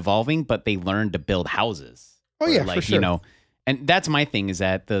not evolving, but they learned to build houses. Oh yeah, for sure. And that's my thing is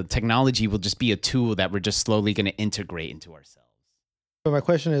that the technology will just be a tool that we're just slowly going to integrate into ourselves. But my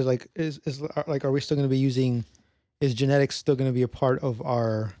question is like, are we still going to be using? Is genetics still going to be a part of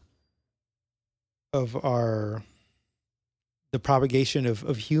our the propagation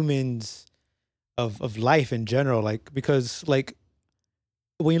of humans of life in general? Like because like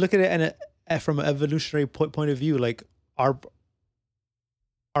when you look at it from an evolutionary point of view, like our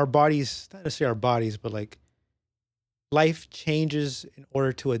bodies, not necessarily our bodies, but like life changes in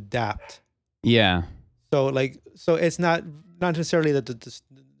order to adapt. Yeah. So it's not necessarily that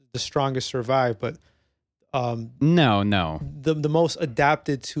the strongest survive, but No. the most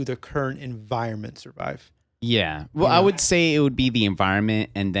adapted to the current environment survive. Yeah. Well, I would say it would be the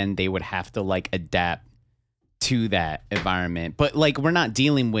environment and then they would have to like adapt to that environment. But like we're not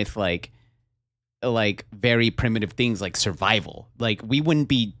dealing with like very primitive things like survival. Like we wouldn't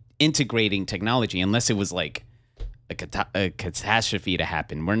be integrating technology unless it was like a catastrophe to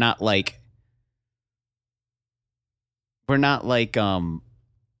happen. We're not like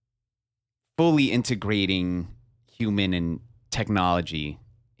fully integrating human and technology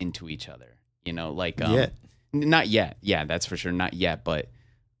into each other. Yet. Not yet. Yeah, that's for sure. Not yet. But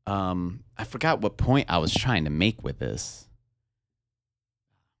I forgot what point I was trying to make with this.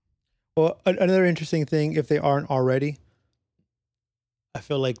 Well, another interesting thing, if they aren't already, I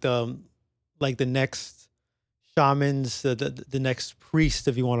feel like the next shamans, the next priest,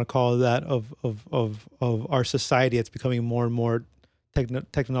 if you want to call it that, of our society, that's becoming more and more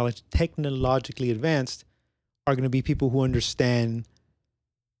technologically advanced, are going to be people who understand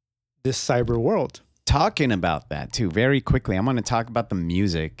this cyber world. Talking about that too, very quickly, I'm going to talk about the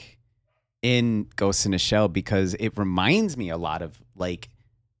music in Ghost in the Shell because it reminds me a lot of like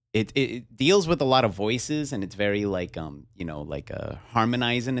it deals with a lot of voices and it's very like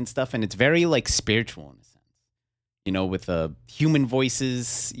harmonizing and stuff, and it's very like spiritual in a sense, with human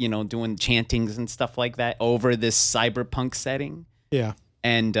voices, doing chantings and stuff like that over this cyberpunk setting. Yeah.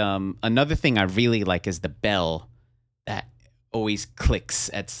 And another thing I really like is the bell that always clicks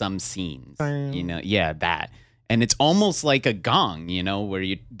at some scenes. Yeah, that. And it's almost like a gong,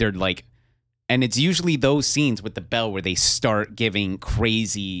 where they're like, and it's usually those scenes with the bell where they start giving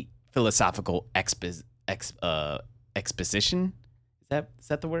crazy philosophical exposition. Is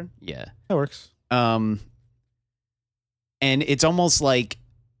that the word? Yeah. That works. And it's almost like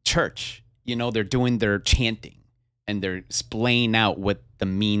church, they're doing their chanting. and they're splaying out what the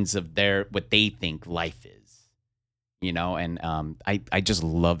means of what they think life is, and I just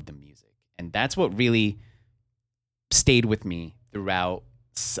love the music, and that's what really stayed with me throughout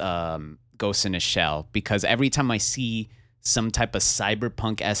Ghost in a Shell, because every time I see some type of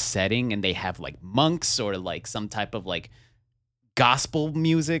cyberpunk-esque setting and they have like monks or like some type of like gospel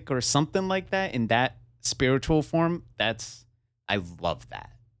music or something like that in that spiritual form, I love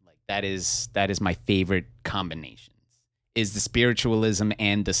that. Like that is my favorite combinations, is the spiritualism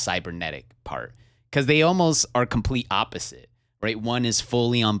and the cybernetic part, because they almost are complete opposite, right? One is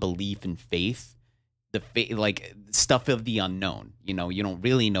fully on belief and faith, like stuff of the unknown. You don't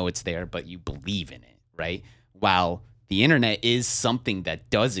really know it's there, but you believe in it, right? While the internet is something that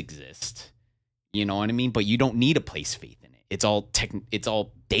does exist, you know what I mean? But you don't need to place faith in it. It's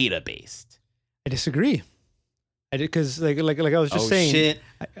all data based. I disagree. I did, because like I was just saying. Shit.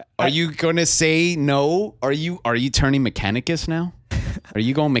 Are you gonna say no? Are you turning Mechanicus now? Are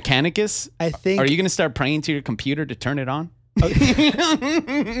you going Mechanicus? I think. Are you gonna start praying to your computer to turn it on?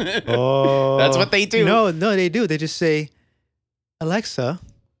 Oh, that's what they do. No, they do. They just say, Alexa,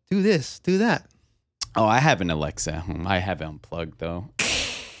 do this, do that. Oh, I have an Alexa at home. I have it unplugged though.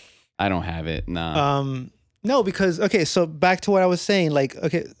 I don't have it. Nah. No, because so back to what I was saying. Like,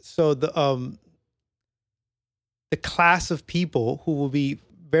 so the class of people who will be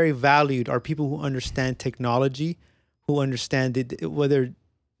very valued are people who understand technology, who understand whether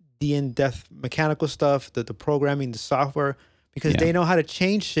the in-depth mechanical stuff, the programming, the software, because they know how to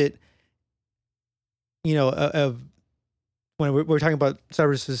change shit. When we're talking about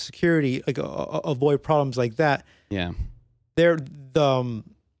cybersecurity, like avoid problems like that. Yeah, they're the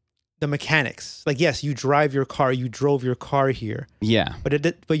mechanics. Like, yes, you drove your car here. Yeah,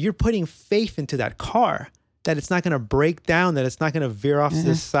 but you're putting faith into that car that it's not going to break down, that it's not going to veer off to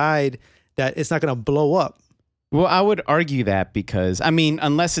the side, that it's not going to blow up. Well, I would argue that because, I mean,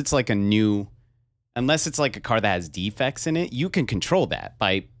 unless it's like a car that has defects in it, you can control that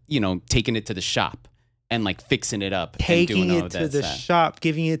by, taking it to the shop and like fixing it up. Taking it to the shop,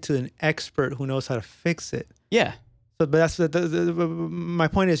 giving it to an expert who knows how to fix it. Yeah. But that's my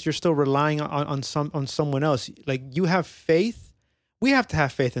point is, you're still relying on someone else. Like, you have faith. We have to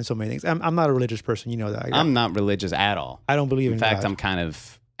have faith in so many things. I'm not a religious person. You know that. I'm not religious at all. I don't believe in God. In fact, I'm kind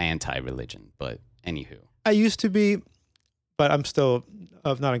of anti-religion, but anywho. I used to be, but I'm still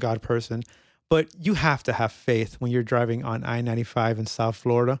not a God person. But you have to have faith when you're driving on I-95 in South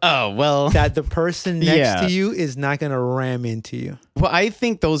Florida. Oh, well. That the person next to you is not going to ram into you. Well, I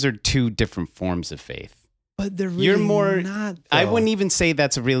think those are two different forms of faith. But they're really not, though. I wouldn't even say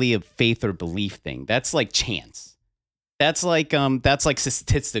that's really a faith or belief thing. That's like chance. That's like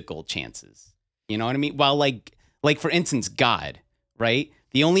statistical chances. You know what I mean? While like for instance, God, right?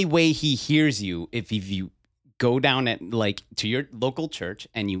 The only way he hears you if you go down to your local church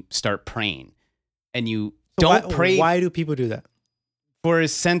and you start praying, and you pray. Why do people do that? For a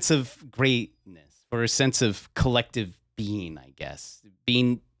sense of greatness, for a sense of collective being, I guess,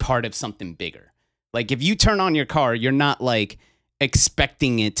 being part of something bigger. Like if you turn on your car, you're not like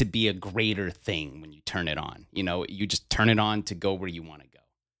expecting it to be a greater thing when you turn it on. You just turn it on to go where you want to go,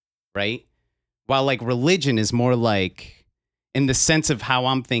 right? While like religion is more like, in the sense of how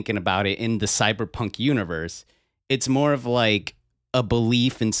I'm thinking about it in the cyberpunk universe, it's more of like a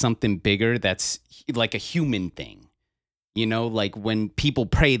belief in something bigger that's like a human thing. Like when people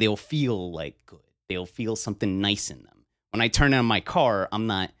pray, they'll feel like good. They'll feel something nice in them. When I turn on my car, I'm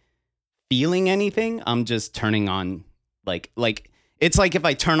not feeling anything. I'm just turning on like it's like if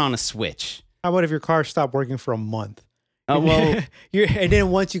I turn on a switch. How about if your car stopped working for a month? Well, and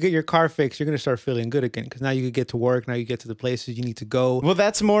then once you get your car fixed, you're going to start feeling good again, because now you can get to work. Now you get to the places you need to go. Well,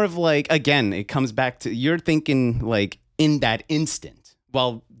 that's more of like, again, it comes back to, you're thinking like in that instant,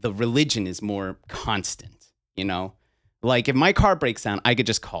 while the religion is more constant, Like if my car breaks down, I could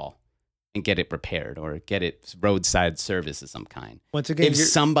just call and get it repaired or get it roadside service of some kind. Once again, if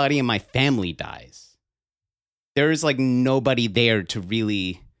somebody in my family dies, there is like nobody there to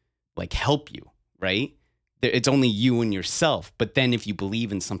really like help you, right? It's only you and yourself. But then if you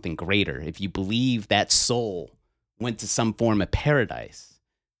believe in something greater, if you believe that soul went to some form of paradise,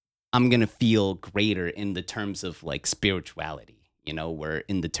 I'm going to feel greater in the terms of like spirituality, where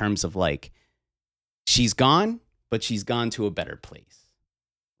in the terms of like, she's gone, but she's gone to a better place,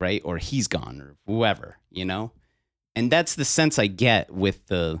 right? Or he's gone, or whoever, And that's the sense I get with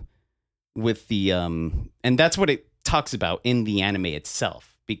the and that's what it talks about in the anime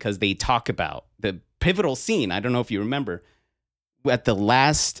itself, because they talk about the pivotal scene. I don't know if you remember, at the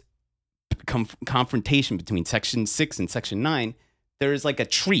last confrontation between Section 6 and Section 9, there is like a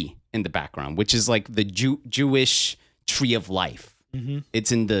tree in the background, which is like the Jewish tree of life. Mm-hmm.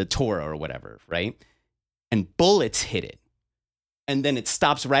 It's in the Torah or whatever, right? And bullets hit it, and then it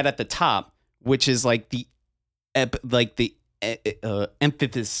stops right at the top, which is like the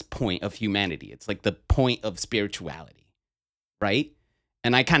emphasis point of humanity. It's like the point of spirituality, right?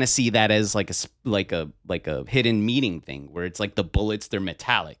 And I kind of see that as like a hidden meaning thing, where it's like the bullets, they're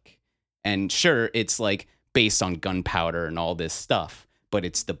metallic, and sure, it's like based on gunpowder and all this stuff, but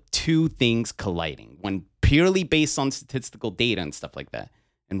it's the two things colliding, one purely based on statistical data and stuff like that,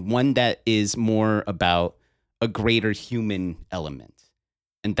 and one that is more about a greater human element.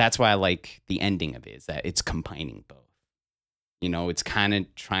 And that's why I like the ending of it, is that it's combining both. You know, it's kind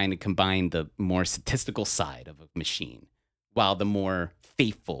of trying to combine the more statistical side of a machine while the more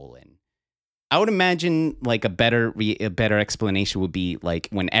faithful. And I would imagine like a better explanation would be like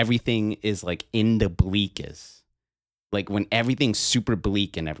when everything is like in the bleakest, like when everything's super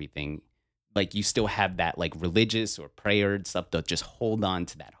bleak and everything, like you still have that like religious or prayer and stuff to just hold on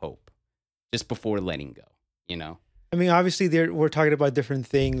to that hope just before letting go, you know? I mean, obviously, we're talking about different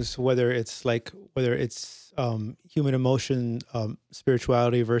things, whether it's human emotion,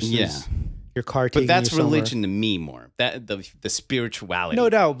 spirituality versus your car taking But that's you somewhere. religion to me more. That the spirituality. No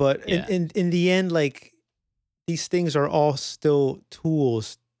doubt, but Yeah. in the end, like these things are all still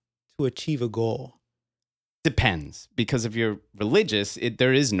tools to achieve a goal. Depends, because if you're religious,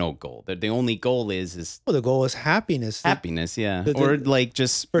 there is no goal. The only goal is Well, the goal is happiness. happiness, yeah, the- or like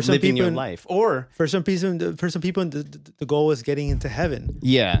just for some living your people- life, or For some people, the goal is getting into heaven,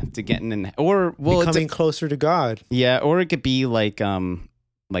 to getting in, or becoming closer to God. or it could be like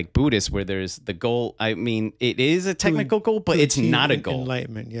Buddhist, where there's the goal. I mean, it is a technical goal, but To it's achieve not a goal.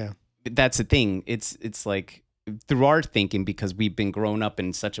 Enlightenment, yeah. That's the thing. It's like through our thinking, because we've been grown up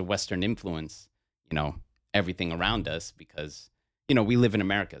in such a Western influence, you know, everything around us, because, you know, we live in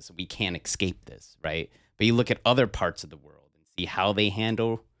America, so we can't escape this, right? But you look at other parts of the world and see how they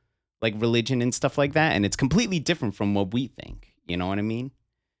handle like religion and stuff like that, and it's completely different from what we think. You know what I mean?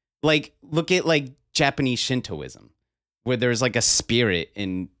 Like, look at like Japanese Shintoism, where there's like a spirit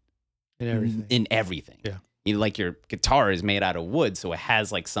in everything. Yeah. You know, like your guitar is made out of wood, so it has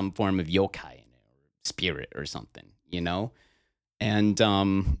like some form of yokai in it, or spirit or something, you know? And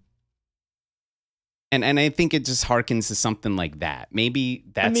I think it just harkens to something like that. Maybe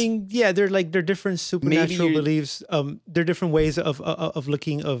that's. I mean, yeah, they're different supernatural beliefs. They're different ways of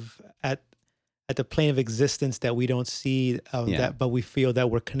looking at the plane of existence that we don't see, but we feel that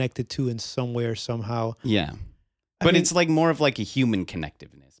we're connected to in some way or somehow. Yeah, but it's like more of like a human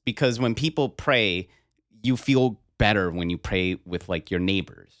connectiveness, because when people pray, you feel better when you pray with like your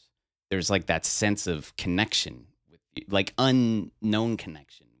neighbors. There's like that sense of connection, with like unknown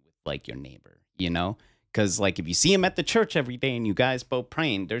connection with like your neighbor. You know, because like if you see him at the church every day and you guys both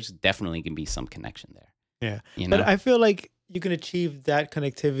praying, there's definitely gonna be some connection there. Yeah, you know? But I feel like you can achieve that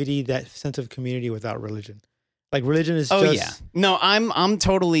connectivity, that sense of community, without religion. Like religion is. No, I'm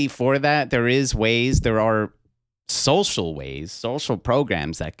totally for that. There are social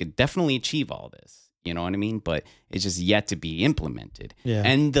programs that could definitely achieve all this. You know what I mean? But it's just yet to be implemented. Yeah.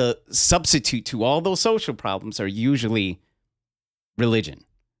 And the substitute to all those social problems are usually religion.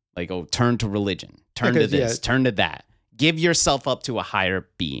 Like, oh, turn to religion, turn to this, turn to that. Give yourself up to a higher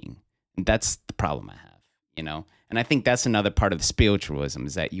being. And that's the problem I have, you know? And I think that's another part of the spiritualism,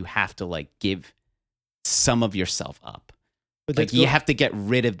 is that you have to like give some of yourself up. But like you have to get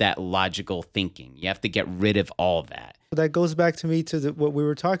rid of that logical thinking. You have to get rid of all that. That goes back to me to what we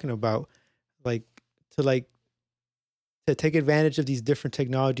were talking about, to take advantage of these different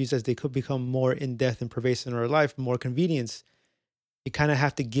technologies as they could become more in depth and pervasive in our life, more convenience. You kind of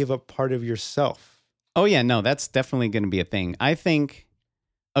have to give up part of yourself. Oh, yeah, no, that's definitely going to be a thing. I think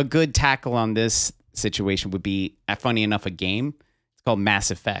a good tackle on this situation would be, funny enough, a game. It's called Mass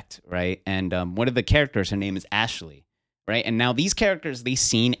Effect, right? And one of the characters, her name is Ashley, right? And now these characters, they've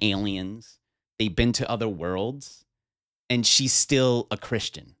seen aliens, they've been to other worlds, and she's still a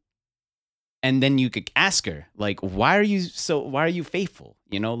Christian. And then you could ask her, like, why are you faithful?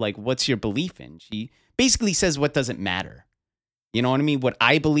 You know, like, what's your belief in? She basically says, what doesn't matter? You know what I mean? What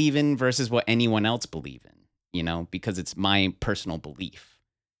I believe in versus what anyone else believe in, you know, because it's my personal belief.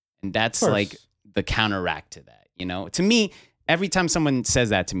 And that's like the counteract to that, you know? To me, every time someone says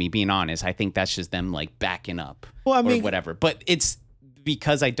that to me, being honest, I think that's just them like backing up or whatever. But it's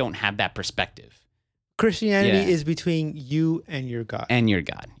because I don't have that perspective. Christianity is between you and your God. And your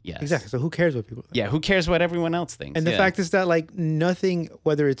God, yes. Exactly. So who cares what people think? Yeah, who cares what everyone else thinks? And the fact is that like nothing,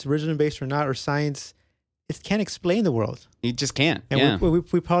 whether it's religion-based or not, or science, it can't explain the world. You just can't. And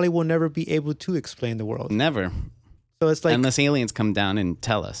we probably will never be able to explain the world. Never. So it's like, unless aliens come down and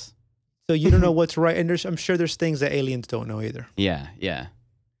tell us. So you don't know what's right, and I'm sure there's things that aliens don't know either. Yeah, yeah.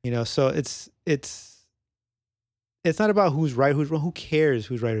 So it's not about who's right, who's wrong. Who cares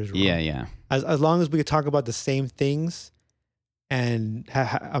who's right, who's wrong? Yeah, yeah. As long as we could talk about the same things and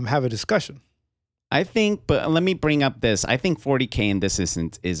have a discussion. I think, but let me bring up this. I think 40K in this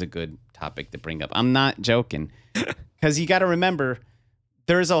instance is a good topic to bring up. I'm not joking. Because you got to remember,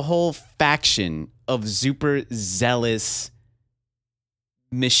 there's a whole faction of super zealous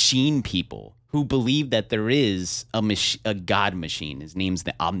machine people who believe that there is a god machine. His name's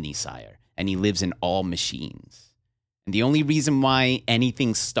the Omnisire, and he lives in all machines. And the only reason why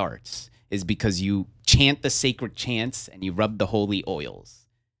anything starts is because you chant the sacred chants and you rub the holy oils.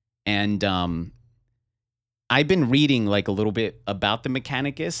 And I've been reading like a little bit about the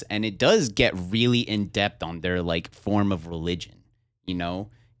Mechanicus, and it does get really in depth on their like form of religion,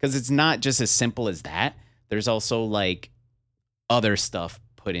 because it's not just as simple as that. There's also like other stuff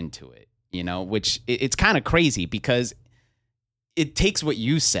put into it, which it's kind of crazy because it takes what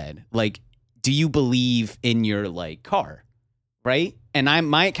you said. Like, do you believe in your like car, right? And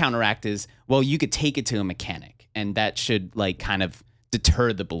my counteract is, well, you could take it to a mechanic, and that should like kind of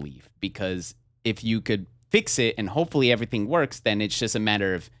deter the belief, because if you could fix it and hopefully everything works, then it's just a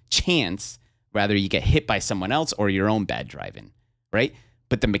matter of chance, rather you get hit by someone else or your own bad driving, right?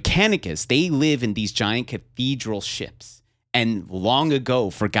 But the Mechanicus, they live in these giant cathedral ships and long ago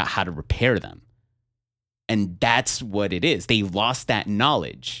forgot how to repair them. And that's what it is. They lost that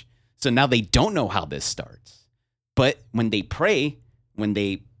knowledge. So now they don't know how this starts. But when they pray, when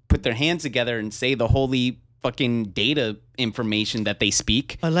they put their hands together and say the holy fucking data information that they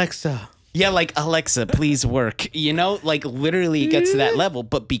speak, Alexa. Yeah, like, Alexa, please work. Like literally it gets to that level.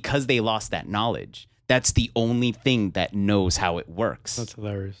 But because they lost that knowledge, that's the only thing that knows how it works. That's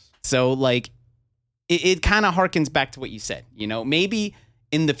hilarious. So like it kind of harkens back to what you said. Maybe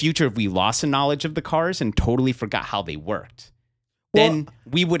in the future, if we lost the knowledge of the cars and totally forgot how they worked, then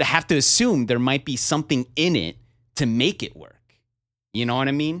we would have to assume there might be something in it to make it work. You know what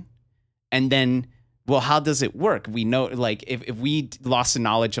I mean? And then, well, how does it work? We know, like, if we lost the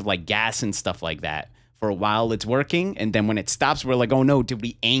knowledge of like gas and stuff like that for a while, it's working. And then when it stops, we're like, oh no, did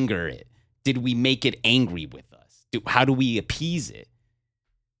we anger it? Did we make it angry with us? How do we appease it?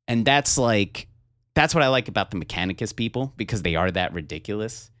 And that's what I like about the Mechanicus people, because they are that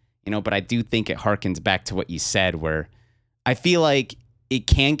ridiculous, but I do think it harkens back to what you said, where I feel like it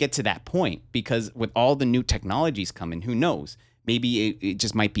can get to that point, because with all the new technologies coming, who knows? Maybe it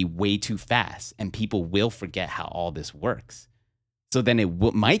just might be way too fast and people will forget how all this works. So then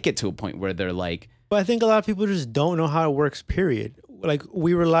it might get to a point where they're like... But I think a lot of people just don't know how it works, period. Like,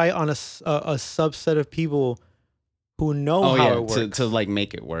 we rely on a subset of people who know how it works. To like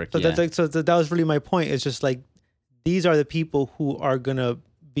make it work. So, that was really my point. It's just like, these are the people who are going to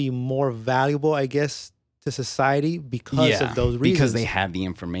be more valuable, I guess, to society because of those reasons. Because they have the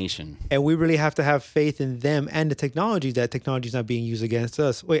information. And we really have to have faith in them and the technology, that technology is not being used against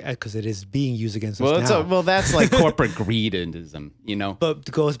us. Wait, because it is being used against us now. Well, that's like corporate greedism, But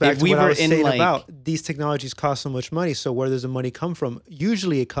it goes back to what I was saying about these technologies cost so much money. So where does the money come from?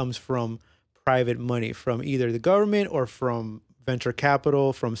 Usually it comes from private money, from either the government or from venture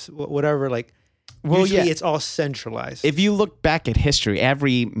capital, from whatever. Like, usually it's all centralized. If you look back at history,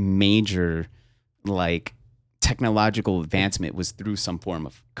 every major like technological advancement was through some form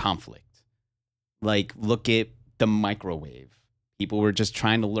of conflict. Like, look at the microwave. People were just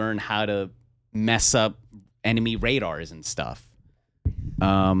trying to learn how to mess up enemy radars and stuff.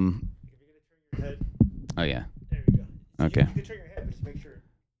 Oh yeah. There you go. Okay. You can turn your head, but just make sure.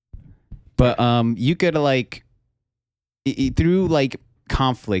 But you could like through like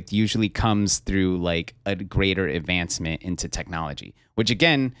conflict usually comes through like a greater advancement into technology, which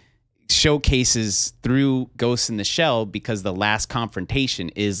again showcases through Ghost in the Shell, because the last confrontation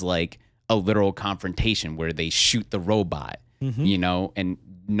is like a literal confrontation where they shoot the robot, and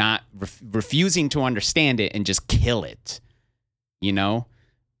not refusing to understand it and just kill it,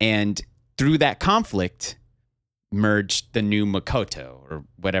 and through that conflict merged the new Makoto or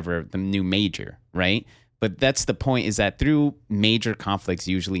whatever, the new major, right? But that's the point, is that through major conflicts,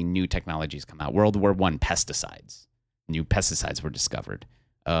 usually new technologies come out. World War I, new pesticides were discovered.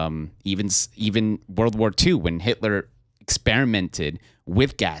 Even World War II, when Hitler experimented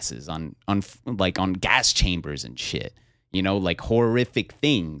with gases on gas chambers and shit, like horrific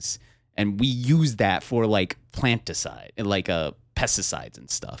things, and we use that for like planticide, like pesticides and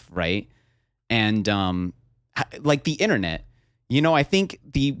stuff, right? And like the internet, I think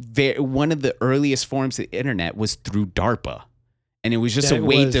one of the earliest forms of the internet was through DARPA, and it was just a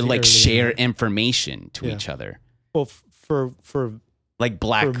way to like share information to each other. Well, for like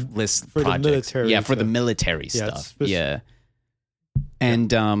blacklist for the projects. military Yeah, for the stuff. military Yeah, stuff. Yeah. And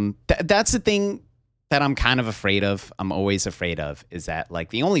that's the thing that I'm kind of afraid of. I'm always afraid of is that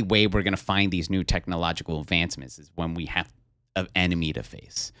like the only way we're going to find these new technological advancements is when we have an enemy to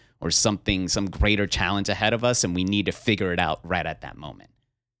face or something, some greater challenge ahead of us, and we need to figure it out right at that moment,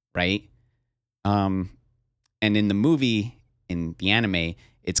 right? And in the movie, in the anime,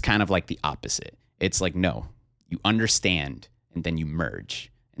 it's kind of like the opposite. It's like, no, you understand and then you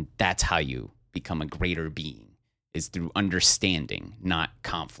merge. And that's how you become a greater being, is through understanding, not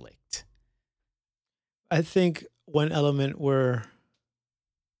conflict. I think one element we're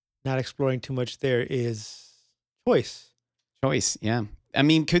not exploring too much there is choice. Choice, yeah. I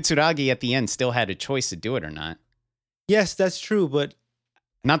mean, Kutsuragi at the end still had a choice to do it or not. Yes, that's true, but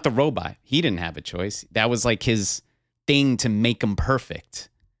Not the robot. He didn't have a choice. That was like his thing to make him perfect.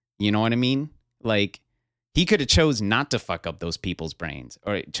 You know what I mean? Like, he could have chose not to fuck up those people's brains,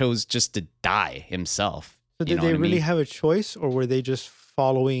 or chose just to die himself. so did they really have a choice, or were they just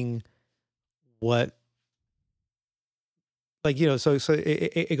following what? Like, so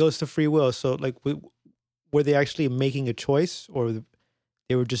it goes to free will. So like, were they actually making a choice, or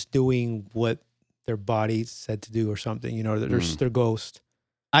they were just doing what their body said to do, or something? Their ghost.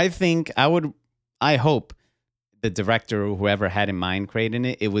 I hope the director or whoever had in mind creating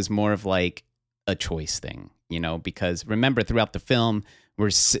it was more of like a choice thing, because remember throughout the film,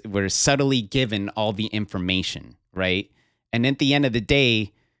 we're subtly given all the information, right? And at the end of the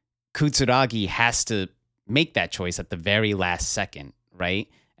day, Kutsuragi has to make that choice at the very last second, right?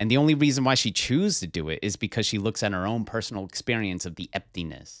 And the only reason why she chooses to do it is because she looks at her own personal experience of the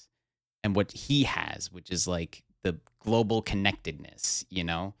emptiness and what he has, which is like the global connectedness,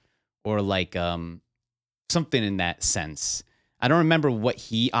 or like something in that sense. I don't remember what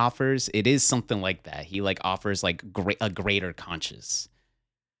he offers. It is something like that. He like offers like a greater conscious.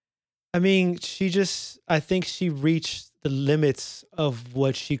 I mean, I think she reached the limits of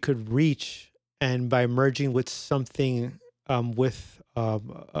what she could reach, and by merging with something,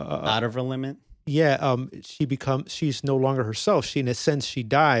 out of her limit. Yeah, she's no longer herself. She, in a sense, she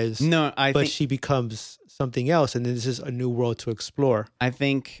dies. No, but she becomes something else, and then this is a new world to explore. I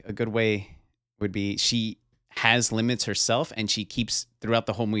think a good way would be she has limits herself, and she keeps throughout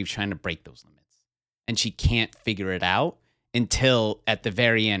the whole movie trying to break those limits, and she can't figure it out until at the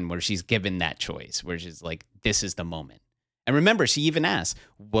very end where she's given that choice, where she's like, "This is the moment." And remember, she even asks,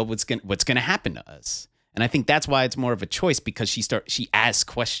 "What's gonna happen to us?" And I think that's why it's more of a choice, because she asks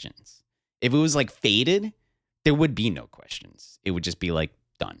questions. If it was like fated, there would be no questions. It would just be like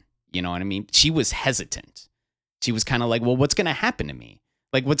done. You know what I mean? She was hesitant. She was kind of like, well, what's going to happen to me?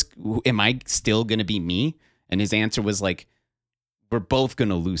 Like, am I still going to be me? And his answer was like, we're both going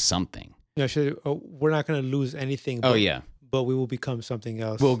to lose something. No, we're not going to lose anything. But, but we will become something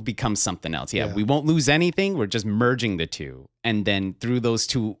else. We'll become something else. Yeah. We won't lose anything. We're just merging the two. And then through those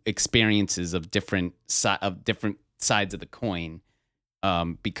two experiences of different sides of the coin,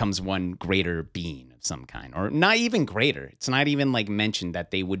 becomes one greater being of some kind, or not even greater. It's not even like mentioned that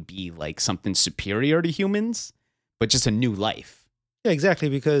they would be like something superior to humans, but just a new life. Yeah, exactly.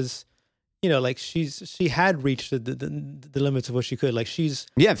 Because, like she had reached the limits of what she could. Like she's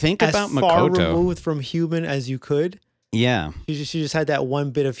think about as far Makoto. removed from human as you could. Yeah. She just had that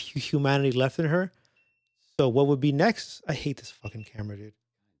one bit of humanity left in her. So what would be next? I hate this fucking camera, dude.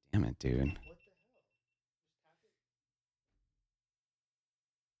 Damn it, dude.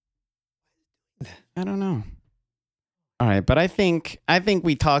 I don't know. All right, but I think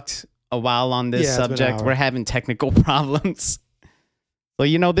we talked a while on this subject. We're having technical problems.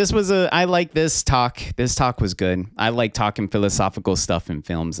 So, this was I like this talk. This talk was good. I like talking philosophical stuff in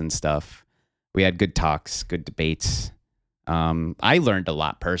films and stuff. We had good talks, good debates. I learned a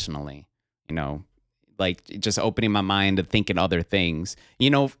lot personally, like just opening my mind to thinking other things.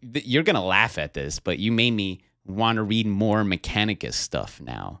 You're going to laugh at this, but you made me want to read more Mechanicus stuff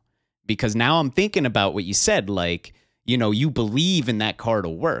now. Because now I'm thinking about what you said, like, you believe in that car to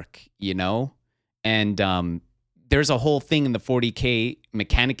work, and there's a whole thing in the 40K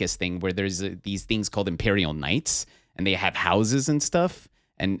Mechanicus thing where there's these things called Imperial Knights, and they have houses and stuff.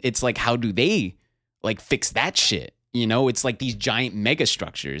 And it's like, how do they like fix that shit? It's like these giant mega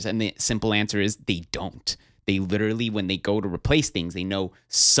structures. And the simple answer is they don't. They literally, when they go to replace things, they know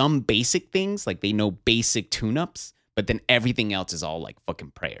some basic things, like they know basic tune-ups, but then everything else is all like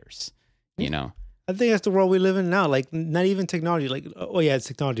fucking prayers, I think that's the world we live in now. Like, not even technology. Like, oh yeah, it's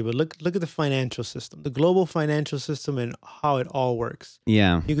technology, but look at the financial system, the global financial system, and how it all works.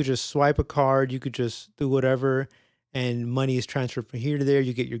 Yeah, you could just swipe a card, you could just do whatever, and money is transferred from here to there.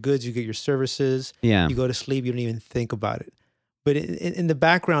 You get your goods, you get your services. Yeah, you go to sleep, you don't even think about it. but in the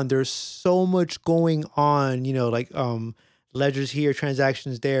background, there's so much going on. Like ledgers here,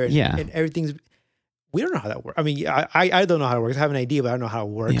 transactions there, and everything's. We don't know how that works. I mean, I don't know how it works. I have an idea, but I don't know how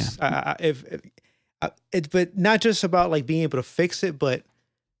it works. Yeah. But not just about like being able to fix it, but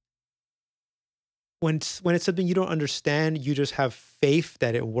when it's something you don't understand, you just have faith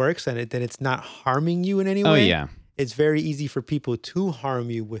that it works and then it's not harming you in any way. Oh yeah, it's very easy for people to harm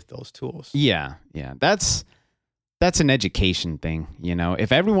you with those tools. Yeah. That's an education thing,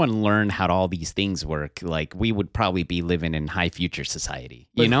 If everyone learned how all these things work, like we would probably be living in high future society,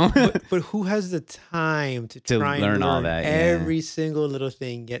 but who has the time to try and learn all that? Every single little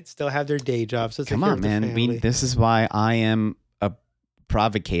thing, yet still have their day jobs? So come on, man. This is why I am a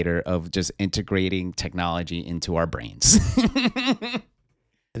provocator of just integrating technology into our brains.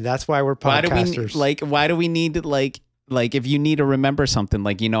 And that's why we're podcasters. Why do we need if you need to remember something,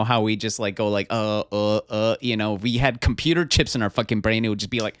 how we just go we had computer chips in our fucking brain, it would just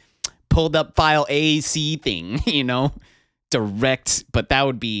be like pulled up file AC thing, direct. But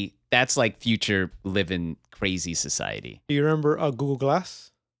that's like future living crazy society. Do you remember Google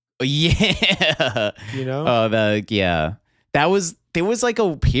Glass? Yeah. There was like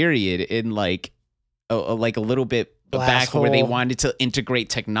a period in like a little bit back where they wanted to integrate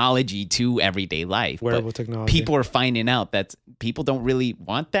technology to everyday life. Wearable technology. People are finding out that people don't really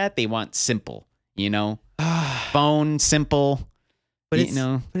want that. They want simple, phone, simple. But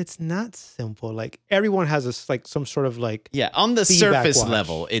it's not simple. Like everyone has some sort of on the surface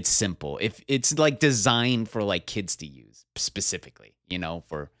level, it's simple. If it's like designed for like kids to use specifically,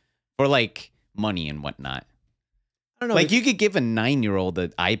 for like money and whatnot. I don't know. Like you could give a 9-year-old an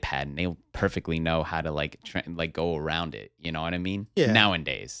iPad and they'll perfectly know how to go around it. You know what I mean? Yeah.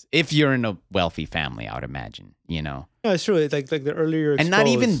 Nowadays, if you're in a wealthy family, I would imagine. No, it's true. Like the earlier, and not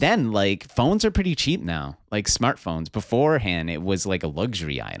even then. Like phones are pretty cheap now. Like smartphones. Beforehand, it was like a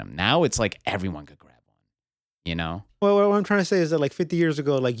luxury item. Now it's like everyone could grab one. Well, what I'm trying to say is that like 50 years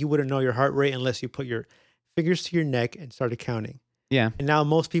ago, like you wouldn't know your heart rate unless you put your fingers to your neck and started counting. Yeah. And now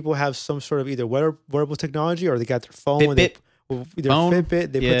most people have some sort of either wearable technology or they got their phone. Fitbit.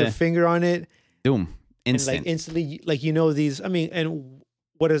 Fitbit. They put their finger on it. Boom. Instant. And instantly, these. I mean, and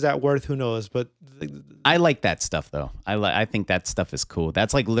what is that worth? Who knows? But I like that stuff though. I think that stuff is cool.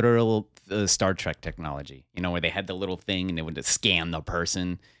 That's like literal Star Trek technology. Where they had the little thing and they would just scan the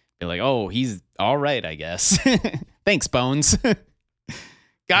person. They're like, oh, he's all right, I guess. Thanks, Bones.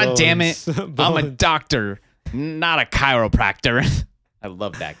 God damn it. Bones. I'm a doctor. Not a chiropractor. I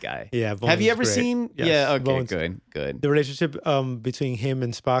love that guy. Yeah. Bones have you ever seen? Yes. Yeah. Okay. Bones. Good. The relationship between him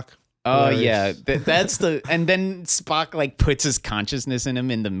and Spock. Oh yeah, that's and then Spock like puts his consciousness in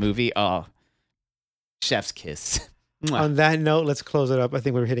him in the movie. Oh, chef's kiss. On that note, let's close it up. I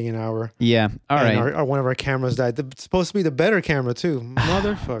think we're hitting an hour. Yeah. All right. One of our cameras died. It's supposed to be the better camera too.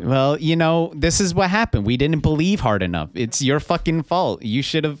 Motherfucker. Well, this is what happened. We didn't believe hard enough. It's your fucking fault. You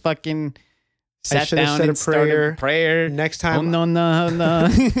should have fucking sat down and started a prayer. Next time. Oh, no.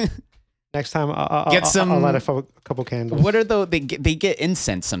 Next time, I'll light a couple candles. What are they get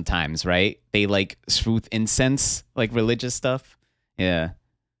incense sometimes, right? They like smooth incense, like religious stuff. Yeah.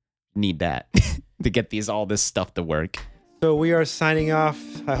 Need that to get all this stuff to work. So we are signing off.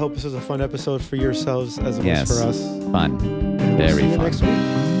 I hope this was a fun episode for yourselves as it was for us. Fun. And Very we'll see you fun. next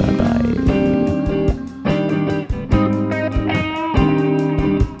week. Bye-bye.